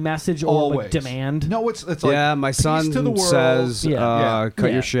like a message or Always. like demand? No, it's like Yeah, my peace son to the world. says, Yeah. "Cut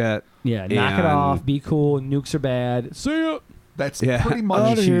Yeah. your shit." Yeah, knock it And- off, be cool, nukes are bad. See ya. That's Yeah. pretty much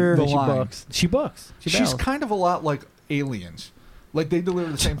Outta here. the She line. bucks. She bucks. She She's bails. kind of a lot like aliens. Like they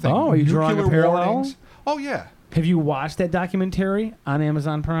deliver the same thing. Oh, are you drawing a Nuclear parallel? warnings. Oh yeah. Have you watched that documentary on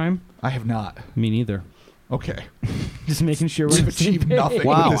Amazon Prime? I have not. Me neither. Okay. Just making sure we're We've on the same achieved nothing page.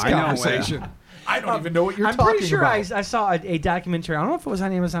 Wow, with this I know, conversation. I don't even know what you're I'm talking pretty sure about. I saw a documentary. I don't know if it was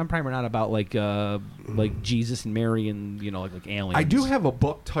on Amazon Prime or not about like Jesus and Mary and like aliens. I do have a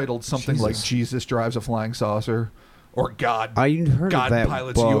book titled something like Jesus. Jesus Drives a Flying Saucer or God I heard God of that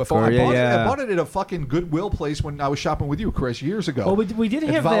pilots a book. UFO. Or, I bought it at a fucking Goodwill place when I was shopping with you, Chris, years ago. Well, we did at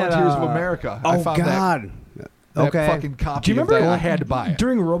have that. Volunteers of America. I Oh found God. that Okay. fucking copy. Do you of remember? that. I had to buy it.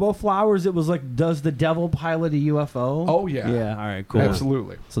 During Robo Flowers, it was like, "Does the devil pilot a UFO?" Oh, yeah. Yeah. All right. Cool.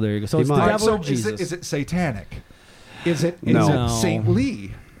 Absolutely. So there you go. So He it's the might. devil So or Jesus. is it satanic? Is it No. Saint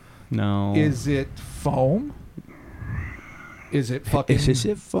Lee? No. Is it foam? Is it fucking Is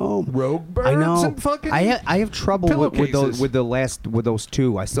it foam? rogue birds I know. and fucking I have trouble with those pillowcases? with those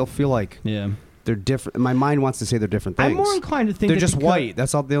two. I still feel like Yeah. they're different. My mind wants to say they're different things. I'm more inclined to think they're that just because- white.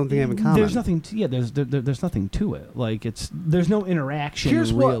 That's all the only thing they have in common. There's nothing. There's nothing to it. Like there's no interaction.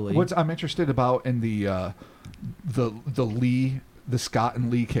 Here's really. what I'm interested about in the Scott and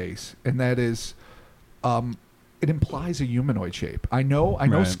Lee case, and that is, it implies a humanoid shape. I know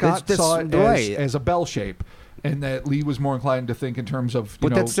Right. Scott That's saw it right. as a bell shape, and that Lee was more inclined to think in terms of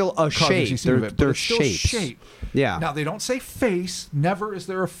But that's still a shape. causes They're- of it, but they're it's still shapes. shape. Yeah. Now they don't say face. Never is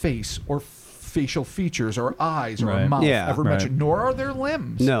there a face or facial features or eyes or a Right. mouth Yeah. ever Right. mentioned. Nor are there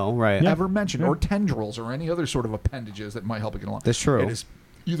limbs. No, right. Ever mentioned, or tendrils, or any other sort of appendages that might help it get along. That's true. It is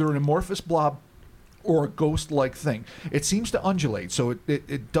either an amorphous blob or a ghost-like thing. It seems to undulate, so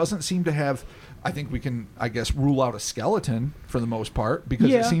it doesn't seem to have. I think we can, I guess, rule out a skeleton for the most part because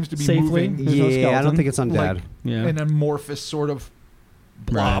Yeah, it seems to be safely. moving There's no Yeah, I don't skeleton. think it's undead. like Yeah. an amorphous sort of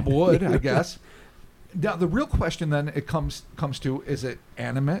blob Right. would, I guess. Now the real question then it comes to: is it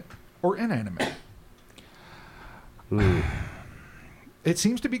animate or inanimate? Mm. It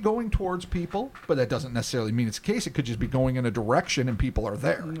seems to be going towards people, but that doesn't necessarily mean it's the case. It could just be going in a direction and people are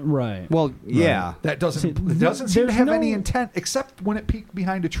there. Right. Well, yeah. That doesn't See, it doesn't seem to there's have no- any intent except when it peeked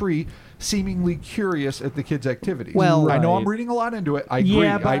behind a tree, seemingly curious at the kids' activities. Well- I know Right. I'm reading a lot into it. I agree.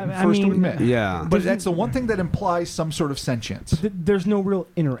 Yeah, but I'm I first to mean- admit. Yeah. But that's the one thing that implies some sort of sentience. There's no real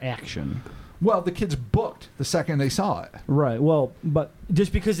interaction. Well, the kids booked the second they saw it. Right. Well, but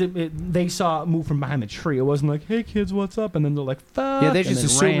just because they saw it move from behind the tree, it wasn't like, "Hey kids, what's up?" And then they're like, "Fuck." Yeah, they and just then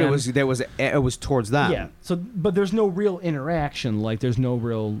assumed ran. it was towards them. Yeah. So, but there's no real interaction. Like, there's no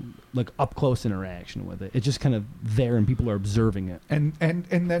real like up close interaction with it. It's just kind of there, and people are observing it. And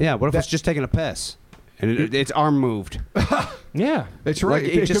then Yeah, what if it's just taking a piss and its arm moved? Yeah, It's right. Like,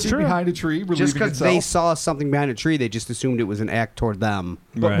 it it could just- be behind a tree, relieving Just because they itself, saw something behind a tree, they just assumed it was an act toward them.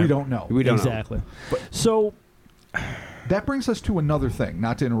 but we Right. don't know. We don't know. exactly. But- So, That brings us to another thing.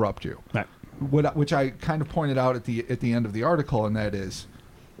 Not to interrupt you, right. which I kind of pointed out at the end of the article, and that is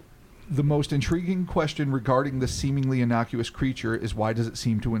the most intriguing question regarding this seemingly innocuous creature is why does it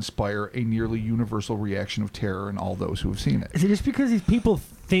seem to inspire a nearly universal reaction of terror in all those who have seen it? Is it just because these people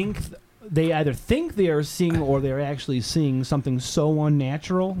think they either think they are seeing or they're actually seeing something so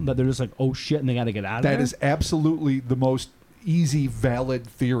unnatural that they're just like, oh shit, and they got to get out of there? That is absolutely the most easy, valid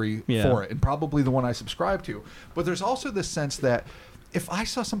theory Yeah. for it, and probably the one I subscribe to. But there's also this sense that if I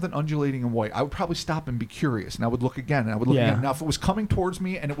saw something undulating in white, I would probably stop and be curious, and I would look again, and I would look Yeah. again. Now, if it was coming towards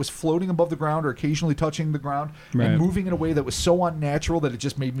me and it was floating above the ground or occasionally touching the ground Right. and moving in a way that was so unnatural that it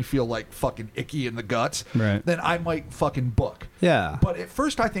just made me feel like fucking icky in the guts, Right. then I might fucking book. Yeah. But at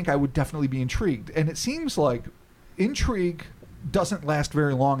first, I think I would definitely be intrigued. And it seems like intrigue doesn't last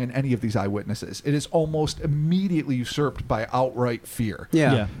very long in any of these eyewitnesses. It is almost immediately usurped by outright fear.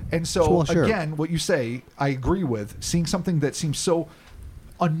 Yeah. Yeah. And so, Well, sure. again, what you say, I agree with. Seeing something that seems so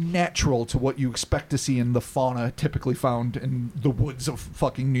unnatural to what you expect to see in the fauna typically found in the woods of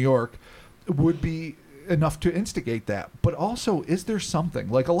fucking New York would be enough to instigate that. But also, is there something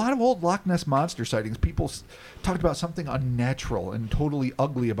like a lot of old Loch Ness monster sightings? People talked about something unnatural and totally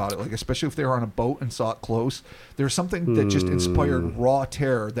ugly about it. Like especially if they were on a boat and saw it close, there's something that just inspired raw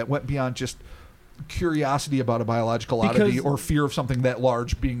terror that went beyond just curiosity about a biological oddity Because- or fear of something that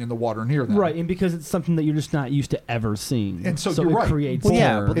large being in the water near them. Right, and because it's something that you're just not used to ever seeing. And so it you're right. creates Well,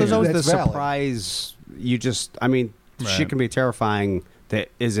 yeah, terror. but there's Yeah, always the that's valid. surprise. You just, I mean, Right. shit can be terrifying that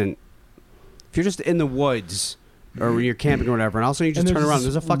isn't. If you're just in the woods or when you're camping or whatever, and all of a sudden you just And turn there's around,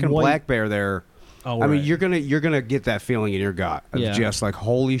 this there's a fucking white- black bear there. Oh, I mean, right. you're gonna get that feeling in your gut of Yeah. just like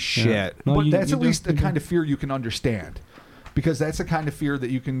holy shit. No, But you- that's you at do- least you a do. kind of fear you can understand. Because that's the kind of fear that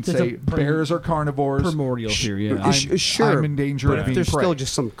you can There's say a bears are carnivores. primordial fear, yeah. I'm, I'm in danger but of if being there's prey. still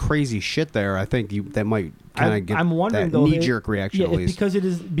just some crazy shit there, I think that might kind of get I'm wondering that though, knee-jerk reaction yeah, at least.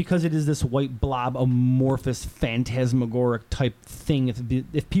 because it is this white blob, amorphous, phantasmagoric type thing.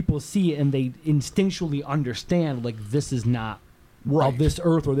 If people see it and they instinctually understand, like this is not Right. of this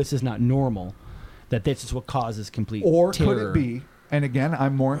earth or this is not normal, that's just what causes complete Or terror. could it be, and again,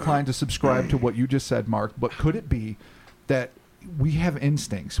 I'm more inclined to subscribe to what you just said, Mark, but could it be that we have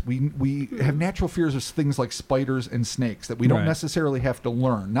instincts? We have natural fears of things like spiders and snakes that we don't Right. necessarily have to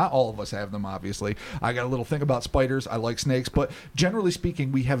learn. Not all of us have them, obviously. I got a little thing about spiders. I like snakes. But generally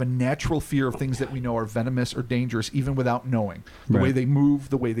speaking, we have a natural fear of things that we know are venomous or dangerous even without knowing. The way Right. they move,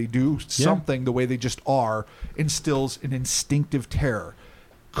 the way they do something, the way they just are, instills an instinctive terror.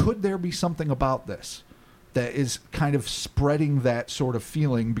 Could there be something about this that is kind of spreading that sort of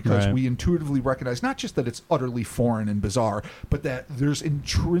feeling because Right. we intuitively recognize not just that it's utterly foreign and bizarre, but that there's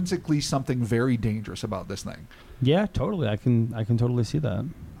intrinsically something very dangerous about this thing? Yeah, totally. I can totally see that.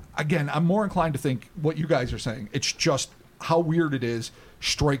 Again, I'm more inclined to think what you guys are saying. It's just how weird it is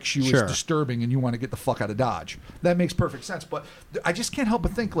strikes you Sure. as disturbing and you want to get the fuck out of Dodge. That makes perfect sense. But I just can't help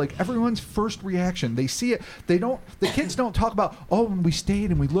but think like everyone's first reaction, they see it. The kids don't talk about, oh, when we stayed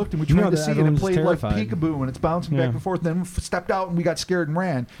and we looked and we tried No, to see it and everyone's played terrified. like peekaboo and it's bouncing Yeah. back and forth. And then we stepped out and we got scared and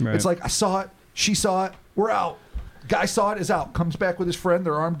ran. Right. It's like I saw it, she saw it, we're out. Guy saw it, is out. Comes back with his friend.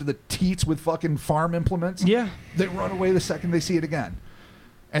 They're armed to the teats with fucking farm implements. Yeah. They run away the second they see it again.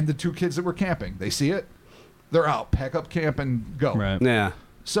 And the two kids that were camping, they see it, they're out, pack up camp and go. Right. Yeah.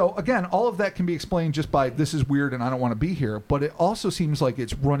 So again, all of that can be explained just by this is weird and I don't want to be here, but it also seems like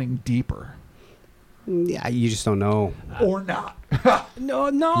it's running deeper. Yeah, you just don't know. Or not. No.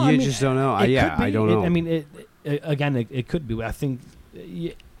 You I mean, just don't know. it Yeah, could be. I don't know. I mean, it could be. I think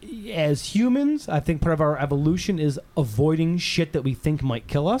as humans, I think part of our evolution is avoiding shit that we think might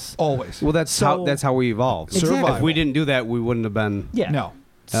kill us. Always. Well, that's So- how we evolved. Exactly. If we didn't do that, we wouldn't have been. Yeah. No.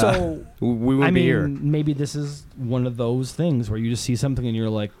 So we wouldn't I be mean, here. maybe this is one of those things where you just see something and you're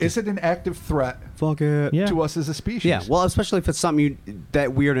like, Is it an active threat Fuck it. yeah. to us as a species? Yeah. Well, especially if it's something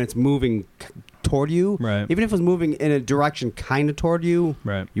that weird and it's moving toward you. Right. Even if it was moving in a direction kind of toward you,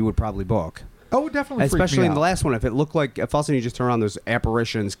 Right. you would probably book. Oh, it definitely freaked Especially me in out. the last one, if it looked like if all of a sudden you just turn around, there's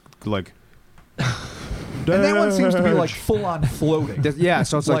apparitions like. And that one seems to be like full on floating. Yeah,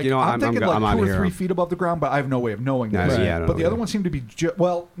 so it's like, you know, I'm I'm thinking out like of 2 or here. 3 feet above the ground, but I have no way of knowing Nah, this. yeah, I don't But know the other either. one seemed to be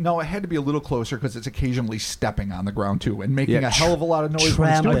well, no, it had to be a little closer because it's occasionally stepping on the ground too and making Yeah, a hell of a lot of noise when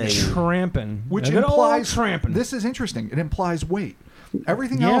it's doing tramping. it. tramping. Which Good old implies tramping. This is interesting. It implies weight.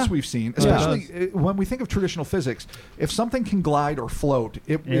 Everything else we've seen, especially when we think of traditional physics, if something can glide or float,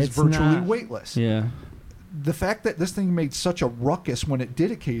 it is virtually weightless. Yeah. The fact that this thing made such a ruckus when it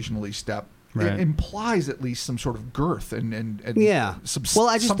did occasionally step, it implies at least some sort of girth and well,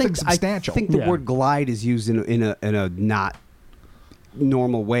 I just something think substantial. I think the word glide is used in a not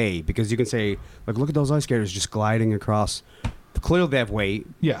normal way, because you can say, like, look at those ice skaters just gliding across. Clearly they have weight.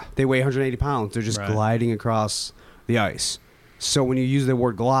 Yeah. They weigh 180 pounds. They're just gliding across the ice. So when you use the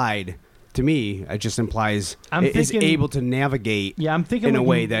word glide, to me, it just implies it is able to navigate I'm thinking in a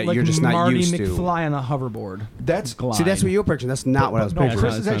way that you're just not used Marty to. McFly on a hoverboard. See, that's what you're picturing. That's not what I was picturing.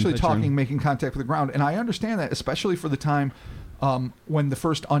 Chris is actually talking, making contact with the ground, and I understand that, especially for the time when the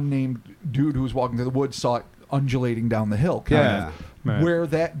first unnamed dude who was walking through the woods saw it undulating down the hill. Where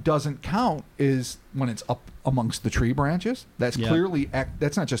that doesn't count is when it's up amongst the tree branches. That's clearly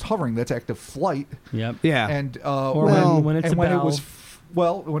that's not just hovering. That's active flight. Yep. Yeah. And when it's a bell.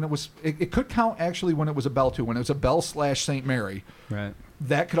 It could count actually when it was a bell too. When it was a bell / St. Mary. Right.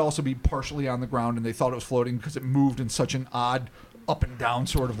 That could also be partially on the ground, and they thought it was floating because it moved in such an odd up and down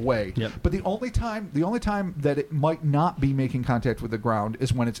sort of way. Yep. But the only time that it might not be making contact with the ground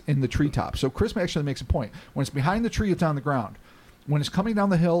is when it's in the treetop. So Chris actually makes a point. When it's behind the tree, it's on the ground. When it's coming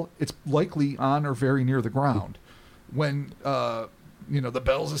down the hill, it's likely on or very near the ground. When the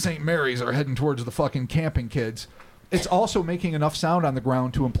bells of St. Mary's are heading towards the fucking camping kids, it's also making enough sound on the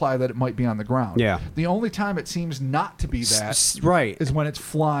ground to imply that it might be on the ground. Yeah. The only time it seems not to be that is when it's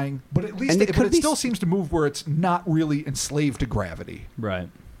flying, but at least it still seems to move where it's not really enslaved to gravity. Right.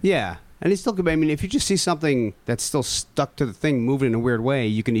 Yeah. And it still could be, I mean, if you just see something that's still stuck to the thing moving in a weird way,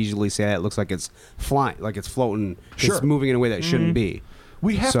 you can easily say it looks like it's flying, like it's floating. Sure. It's moving in a way that it shouldn't be.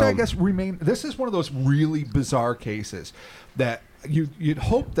 We have to, I guess, remain. This is one of those really bizarre cases that you'd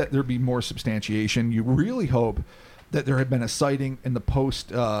hope that there'd be more substantiation. You really hope that there had been a sighting in the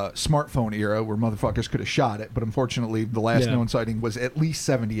post-smartphone era where motherfuckers could have shot it, but unfortunately, the last known sighting was at least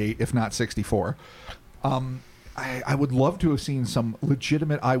 78, if not 64. I would love to have seen some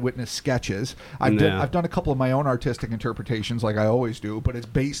legitimate eyewitness sketches. I've done a couple of my own artistic interpretations, like I always do, but it's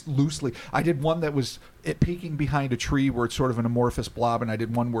based loosely. I did one that was it peeking behind a tree where it's sort of an amorphous blob, and I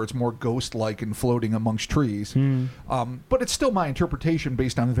did one where it's more ghost-like and floating amongst trees. But it's still my interpretation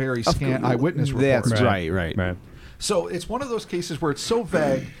based on very scant eyewitness reports. That's right. So it's one of those cases where it's so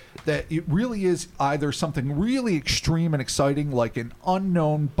vague that it really is either something really extreme and exciting, like an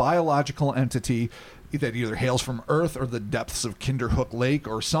unknown biological entity that either hails from Earth or the depths of Kinderhook Lake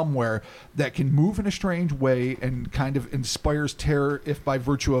or somewhere that can move in a strange way and kind of inspires terror if by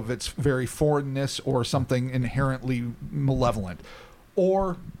virtue of its very foreignness or something inherently malevolent.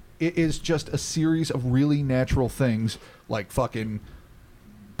 Or it is just a series of really natural things like fucking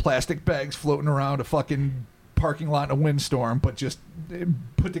plastic bags floating around a fucking parking lot in a windstorm, but just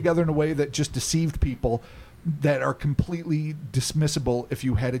put together in a way that just deceived people that are completely dismissible if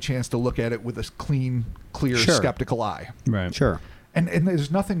you had a chance to look at it with a clean, clear, skeptical eye. Right. Sure. And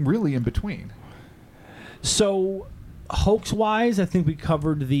there's nothing really in between. So, hoax-wise, I think we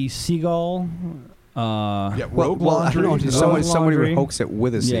covered the seagull. Rogue laundry. Somebody would hoax it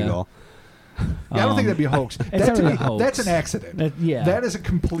with a seagull. Yeah, I don't think that'd be a hoax. That's an accident. That is a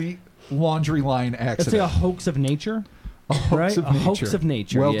complete laundry line accident. It's like a hoax of nature. A hoax of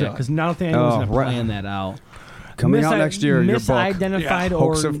nature. Well done. Because I don't think anyone's going to plan that out. Coming out next year in your book. Misidentified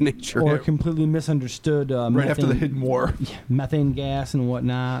Hoax of nature. Or completely misunderstood. Right after the hidden war. Methane gas and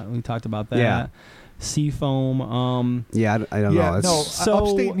whatnot. We talked about that. Yeah. Sea foam. I don't know. No,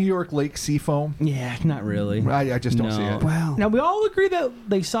 upstate New York lake sea foam. Yeah, not really. I just don't see it. Wow. Now, we all agree that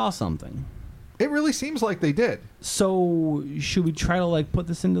they saw something. It really seems like they did. So, should we try to put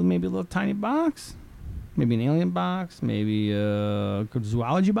this into maybe a little tiny box? Maybe an alien box? Maybe a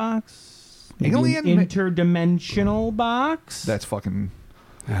zoology box? Maybe an interdimensional box? That's fucking...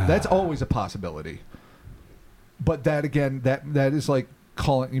 That's always a possibility. But that, again, that is like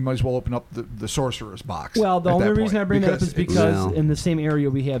calling... You might as well open up the sorcerer's box. Well, the only reason I bring that up is because in the same area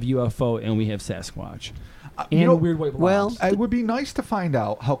we have UFO and we have Sasquatch. And weird white blobs. Well, it would be nice to find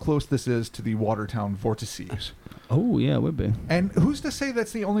out how close this is to the Watertown vortices. Oh, yeah, it would be. And who's to say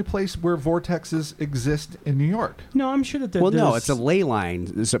that's the only place where vortexes exist in New York? No, I'm sure that no, it's a ley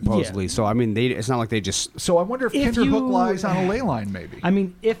line, supposedly. Yeah. So, I mean, it's not like they just... So, I wonder if Kinderhook lies on a ley line, maybe. I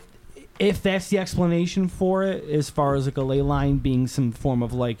mean, if that's the explanation for it, as far as a ley line being some form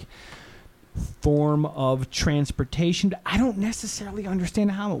of form of transportation. I don't necessarily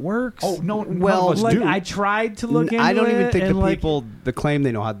understand how it works. Oh no! Well, none of us like do. I tried to look into it. I don't even think and, the like, people that claim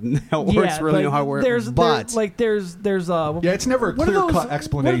they know how it works really like, know how it works. There's Yeah, it's never a what are those- clear-cut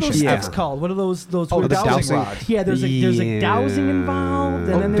explanation. What are those Yeah. F's called? What are those? Oh, weird the dowsing dowsing rods? rod. Yeah, there's a dowsing involved,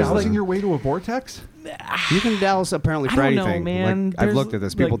 and then there's dowsing like your way to a vortex? You can douse apparently I for don't know, anything. man. Like, I've There's, looked at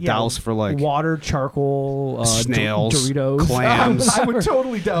this. People like, yeah, douse for like water, charcoal, snails, Doritos, clams. I would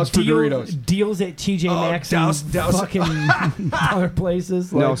totally douse for Doritos. Deals at TJ Maxx douse- and douse- fucking other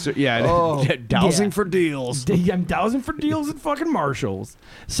places. no, Like, so, yeah, Oh. dowsing Yeah. for deals. I'm dowsing for deals at fucking Marshalls.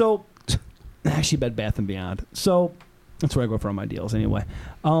 So, actually, Bed Bath and Beyond. So, that's where I go for all my deals anyway.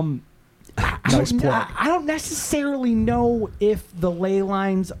 Nice plug. I don't necessarily know if the ley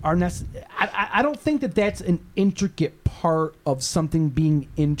lines are necessary. I don't think that that's an intricate part of something being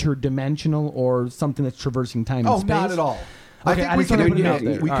interdimensional or something that's traversing time and Oh, space. not at all. I Okay, think I we just wanna can, put it out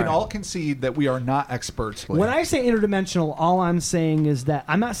there. we All can right. all concede that we are not experts. When I say interdimensional, all I'm saying is that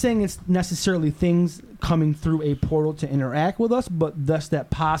I'm not saying it's necessarily things coming through a portal to interact with us, but thus that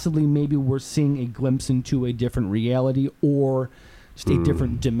possibly maybe we're seeing a glimpse into a different reality or just a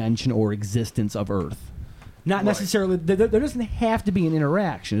different dimension or existence of Earth. Not Right. necessarily. There doesn't have to be an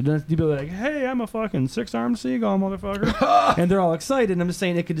interaction. It doesn't have to be like, "Hey, I'm a fucking 6-armed seagull, motherfucker," and they're all excited. I'm just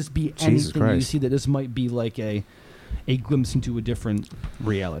saying it could just be Jesus anything you Christ. see that this might be like a glimpse into a different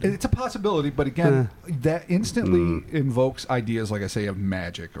reality. It's a possibility, but again, that instantly invokes ideas, like I say, of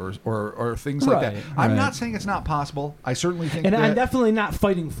magic or things like that. Right, I'm right. not saying it's not possible. I certainly think And that I'm definitely not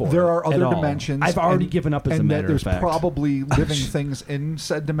fighting for there it are at other all. dimensions. I've already and- given up as a and that matter there's of fact. probably living things in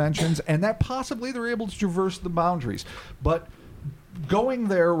said dimensions, and that possibly they're able to traverse the boundaries. But going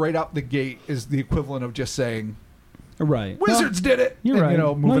there right out the gate is the equivalent of just saying, Right. "Wizards did it." You're and, right.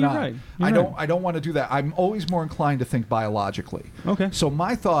 No, moving you're on. right. You're I don't. right. I don't want to do that. I'm always more inclined to think biologically. Okay. So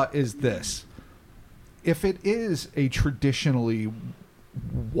my thought is this: if it is a traditionally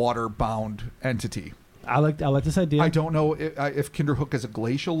water-bound entity, I like this idea. I don't know if Kinderhook is a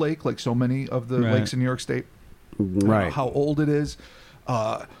glacial lake, like so many of the Right. lakes in New York State. I don't know Right. how old it is,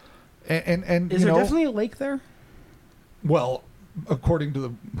 and Is you there know, definitely a lake there? well, according to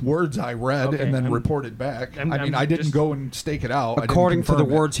the words I read Okay, and then I'm- reported back. I'm I didn't just- go and stake it out. According to the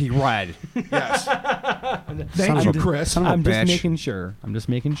words. words he read. Yes. Son Thank of you, a- Chris. son of a I'm just bitch.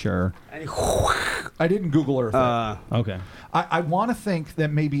 making sure. I didn't Google Earth. Okay. I want to think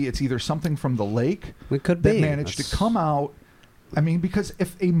that maybe it's either something from the lake It could that be. managed to That's- come out. I mean, because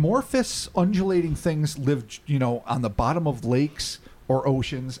if amorphous, undulating things live, on the bottom of lakes or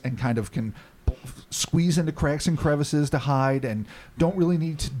oceans and kind of can squeeze into cracks and crevices to hide and don't really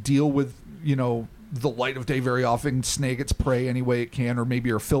need to deal with, the light of day very often, snag its prey any way it can, or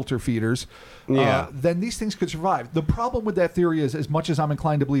maybe are filter feeders, Yeah. then these things could survive. The problem with that theory is, as much as I'm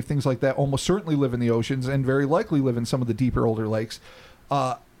inclined to believe things like that almost certainly live in the oceans and very likely live in some of the deeper, older lakes,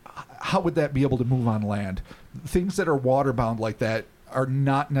 how would that be able to move on land? Things that are waterbound like that are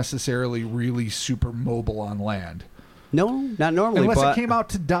not necessarily really super mobile on land. No, not normally. Unless but it came out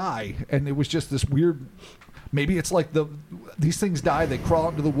to die, and it was just this weird. Maybe it's like these things die. They crawl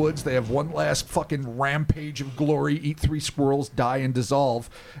into the woods. They have one last fucking rampage of glory. Eat 3 squirrels, die and dissolve,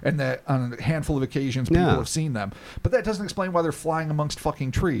 and that on a handful of occasions people Yeah. have seen them. But that doesn't explain why they're flying amongst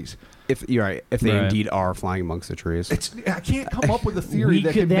fucking trees. if you're right, if they Right. indeed are flying amongst the trees, I can't come up with a theory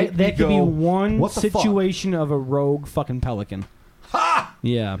that could make me that could go, be one what the fuck? situation of a rogue fucking pelican. Ha!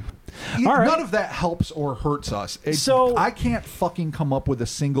 Yeah. None All right. of that helps or hurts us. So- I can't fucking come up with a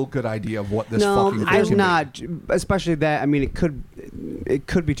single good idea of what this no, fucking thing there's could be. not. Especially that. I mean, it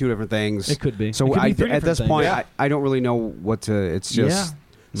could be 2 different things. It could be. So It could be 3 at different this things. point, Yeah. I don't really know what to. It's just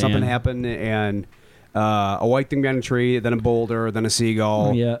Yeah. something Man. happened and. A white thing behind a tree, then a boulder, then a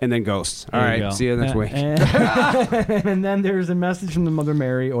seagull, Yeah. and then ghosts. All There right, you go. see you next week. And then there's a message from the Mother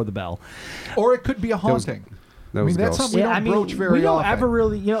Mary or the bell. Or it could be a haunting. That was that's ghosts. something we don't broach very we don't often. ever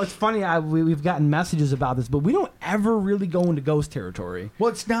really, it's funny, we've gotten messages about this, but we don't ever really go into ghost territory. Well,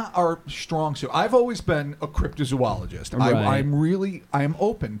 it's not our strong suit. I've always been a cryptozoologist. Right. I am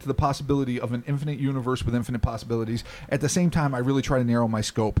open to the possibility of an infinite universe with infinite possibilities. At the same time, I really try to narrow my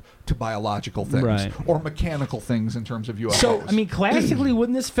scope to biological things Right. or mechanical things in terms of UFOs. So, I mean, classically,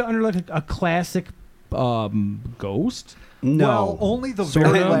 wouldn't this fit under like a classic ghost? No, well, only the Sort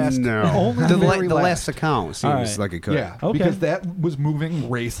very of? last. No, Only the, the very the last. last account seems All right. like it could. Yeah, Okay. because that was moving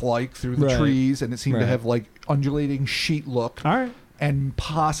wraith-like through the Right. trees, and it seemed to Right. have like undulating sheet look All right. and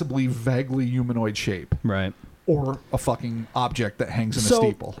possibly vaguely humanoid shape, Right. or a fucking object that hangs in So- a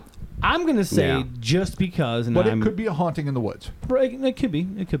steeple. I'm going to say Yeah. just because, and But it could be a haunting in the woods. It could be.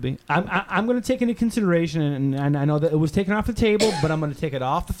 It could be. I'm going to take into consideration, and I know that it was taken off the table, but I'm going to take it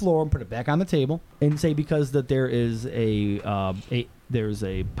off the floor and put it back on the table, and say because that there is there's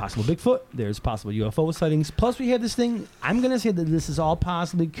a possible Bigfoot, there's possible UFO sightings. Plus, we have this thing. I'm going to say that this is all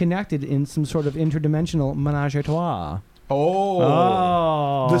possibly connected in some sort of interdimensional menage a trois.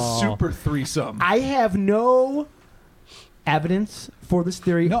 Oh, the super threesome. I have no evidence for this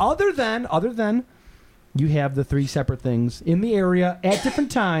theory other than you have the 3 separate things in the area at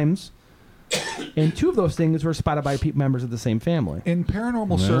different times, and 2 of those things were spotted by members of the same family. In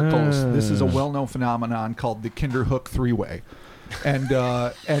paranormal circles, this is a well-known phenomenon called the Kinderhook three-way. And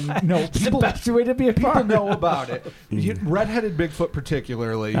no, It's the best way to be a people part. know about it. Redheaded Bigfoot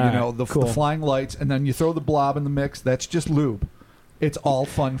particularly, the flying lights, and then you throw the blob in the mix. That's just lube. It's all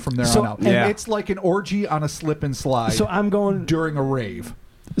fun from there on out. And it's like an orgy on a slip and slide. So I'm going during a rave.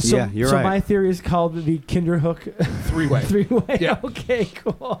 So, yeah, you're so right. my theory is called the Kinderhook three-way. Three-way. Yeah. Okay,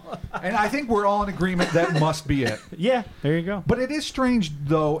 cool. And I think we're all in agreement that must be it. Yeah, there you go. But it is strange,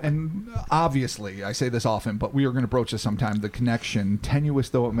 though, and obviously, I say this often, but we are going to broach this sometime, the connection, tenuous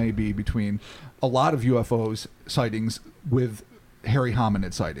though it may be, between a lot of UFOs sightings with hairy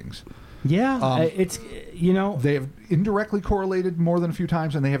hominid sightings. Yeah, it's, They have indirectly correlated more than a few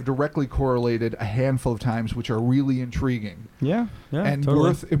times, and they have directly correlated a handful of times, which are really intriguing. Yeah, and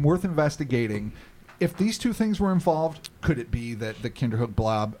totally. worth investigating. If these 2 things were involved, could it be that the Kinderhook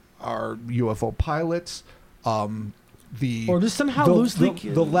Blob are UFO pilots? Or just somehow loosely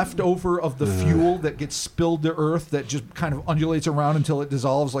the leftover of the fuel that gets spilled to Earth that just kind of undulates around until it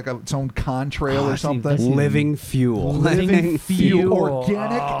dissolves like its own contrail or something. Living fuel. Living fuel.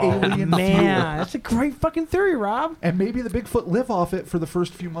 Organic alien man, fuel. that's a great fucking theory, Rob. And maybe the Bigfoot live off it for the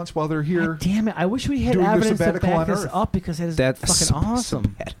first few months while they're here. God damn it! I wish we had doing their evidence to sabbatical back on this Earth. up because that's fucking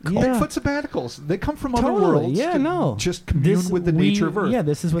awesome. Yeah. Bigfoot sabbaticals. They come from other Totally. worlds Yeah, to no. just commune with the nature of Earth. Yeah,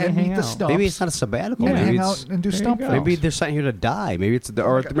 this is where and they hang meet the out. stumps. Maybe it's not a sabbatical. And Maybe hang it's, out and do there you stump go. films. maybe they're sent here to die. Maybe it's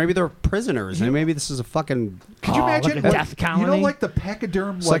maybe they're prisoners. And maybe this is a fucking. Could you imagine? like a death colony? Like the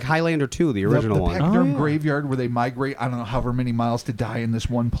pachyderm. It's like Highlander 2, the original the one. pachyderm graveyard where they migrate. I don't know however many miles to die in this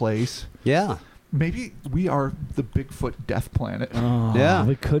one place. Yeah. Maybe we are the Bigfoot death planet. Oh, Yeah.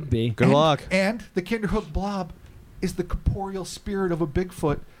 it could be. Good luck. And the Kinderhook Blob is the corporeal spirit of a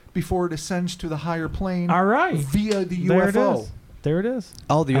Bigfoot before it ascends to the higher plane. All right. Via the There it UFO. is. There it is.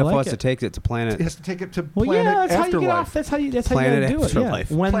 Oh, the I UFO like has to it. take it to planet. It has to take it to Well, planet yeah, that's how you afterlife. get off. That's how you Planet gotta do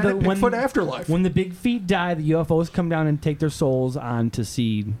afterlife. it. Yeah. When Planet when Bigfoot afterlife. when the big feet die, the UFOs come down and take their souls on to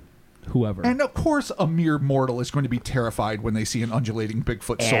see whoever. And of course, a mere mortal is going to be terrified when they see an undulating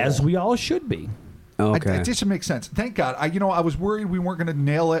Bigfoot soul. as we all should be. Okay. It just makes sense. Thank God. I was worried we weren't going to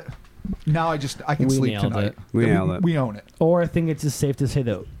nail it. Now I can We sleep nailed tonight. it. We nailed it. We own it. Or I think it's just safe to say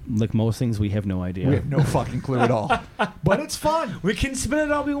that, like most things, we have no idea. We have no fucking clue at all. But it's fun. We can spin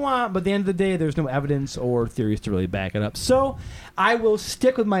it all we want, but at the end of the day, there's no evidence or theories to really back it up. So I will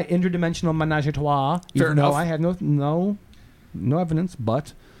stick with my interdimensional menage a trois. Fair even though enough. I have no evidence,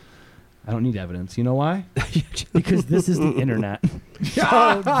 but I don't need evidence. You know why? Because this is the internet.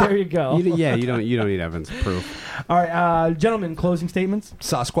 So there you go. You don't need evidence proof. All right, gentlemen, closing statements.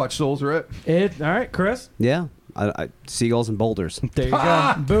 Sasquatch souls are it. All right, Chris. Yeah. Seagulls and boulders. There you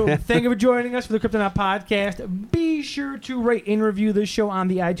go. Boom. Thank you for joining us for the Kryptonaut Podcast. Be sure to rate and review this show on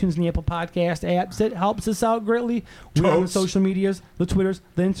the iTunes and the Apple Podcast apps. It helps us out greatly. We're on the Totes. social medias, the Twitters,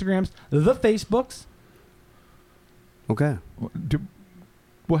 the Instagrams, the Facebooks. Okay.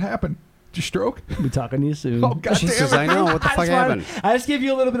 What happened? Did you stroke? We'll be talking to you soon. Oh, God Jesus, damn it. I know. What the fuck happened? I just give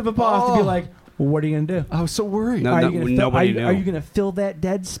you a little bit of a pause to be Oh. like, well, what are you going to do? I was so worried. No, Are no, you gonna nobody fill, knew. are you going to fill that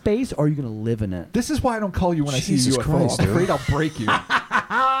dead space, or are you going to live in it? This is why I don't call you when Jesus I see a UFO. Christ, I'm dude. afraid I'll break you.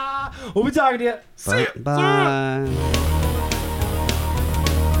 We'll be talking to you. Bye.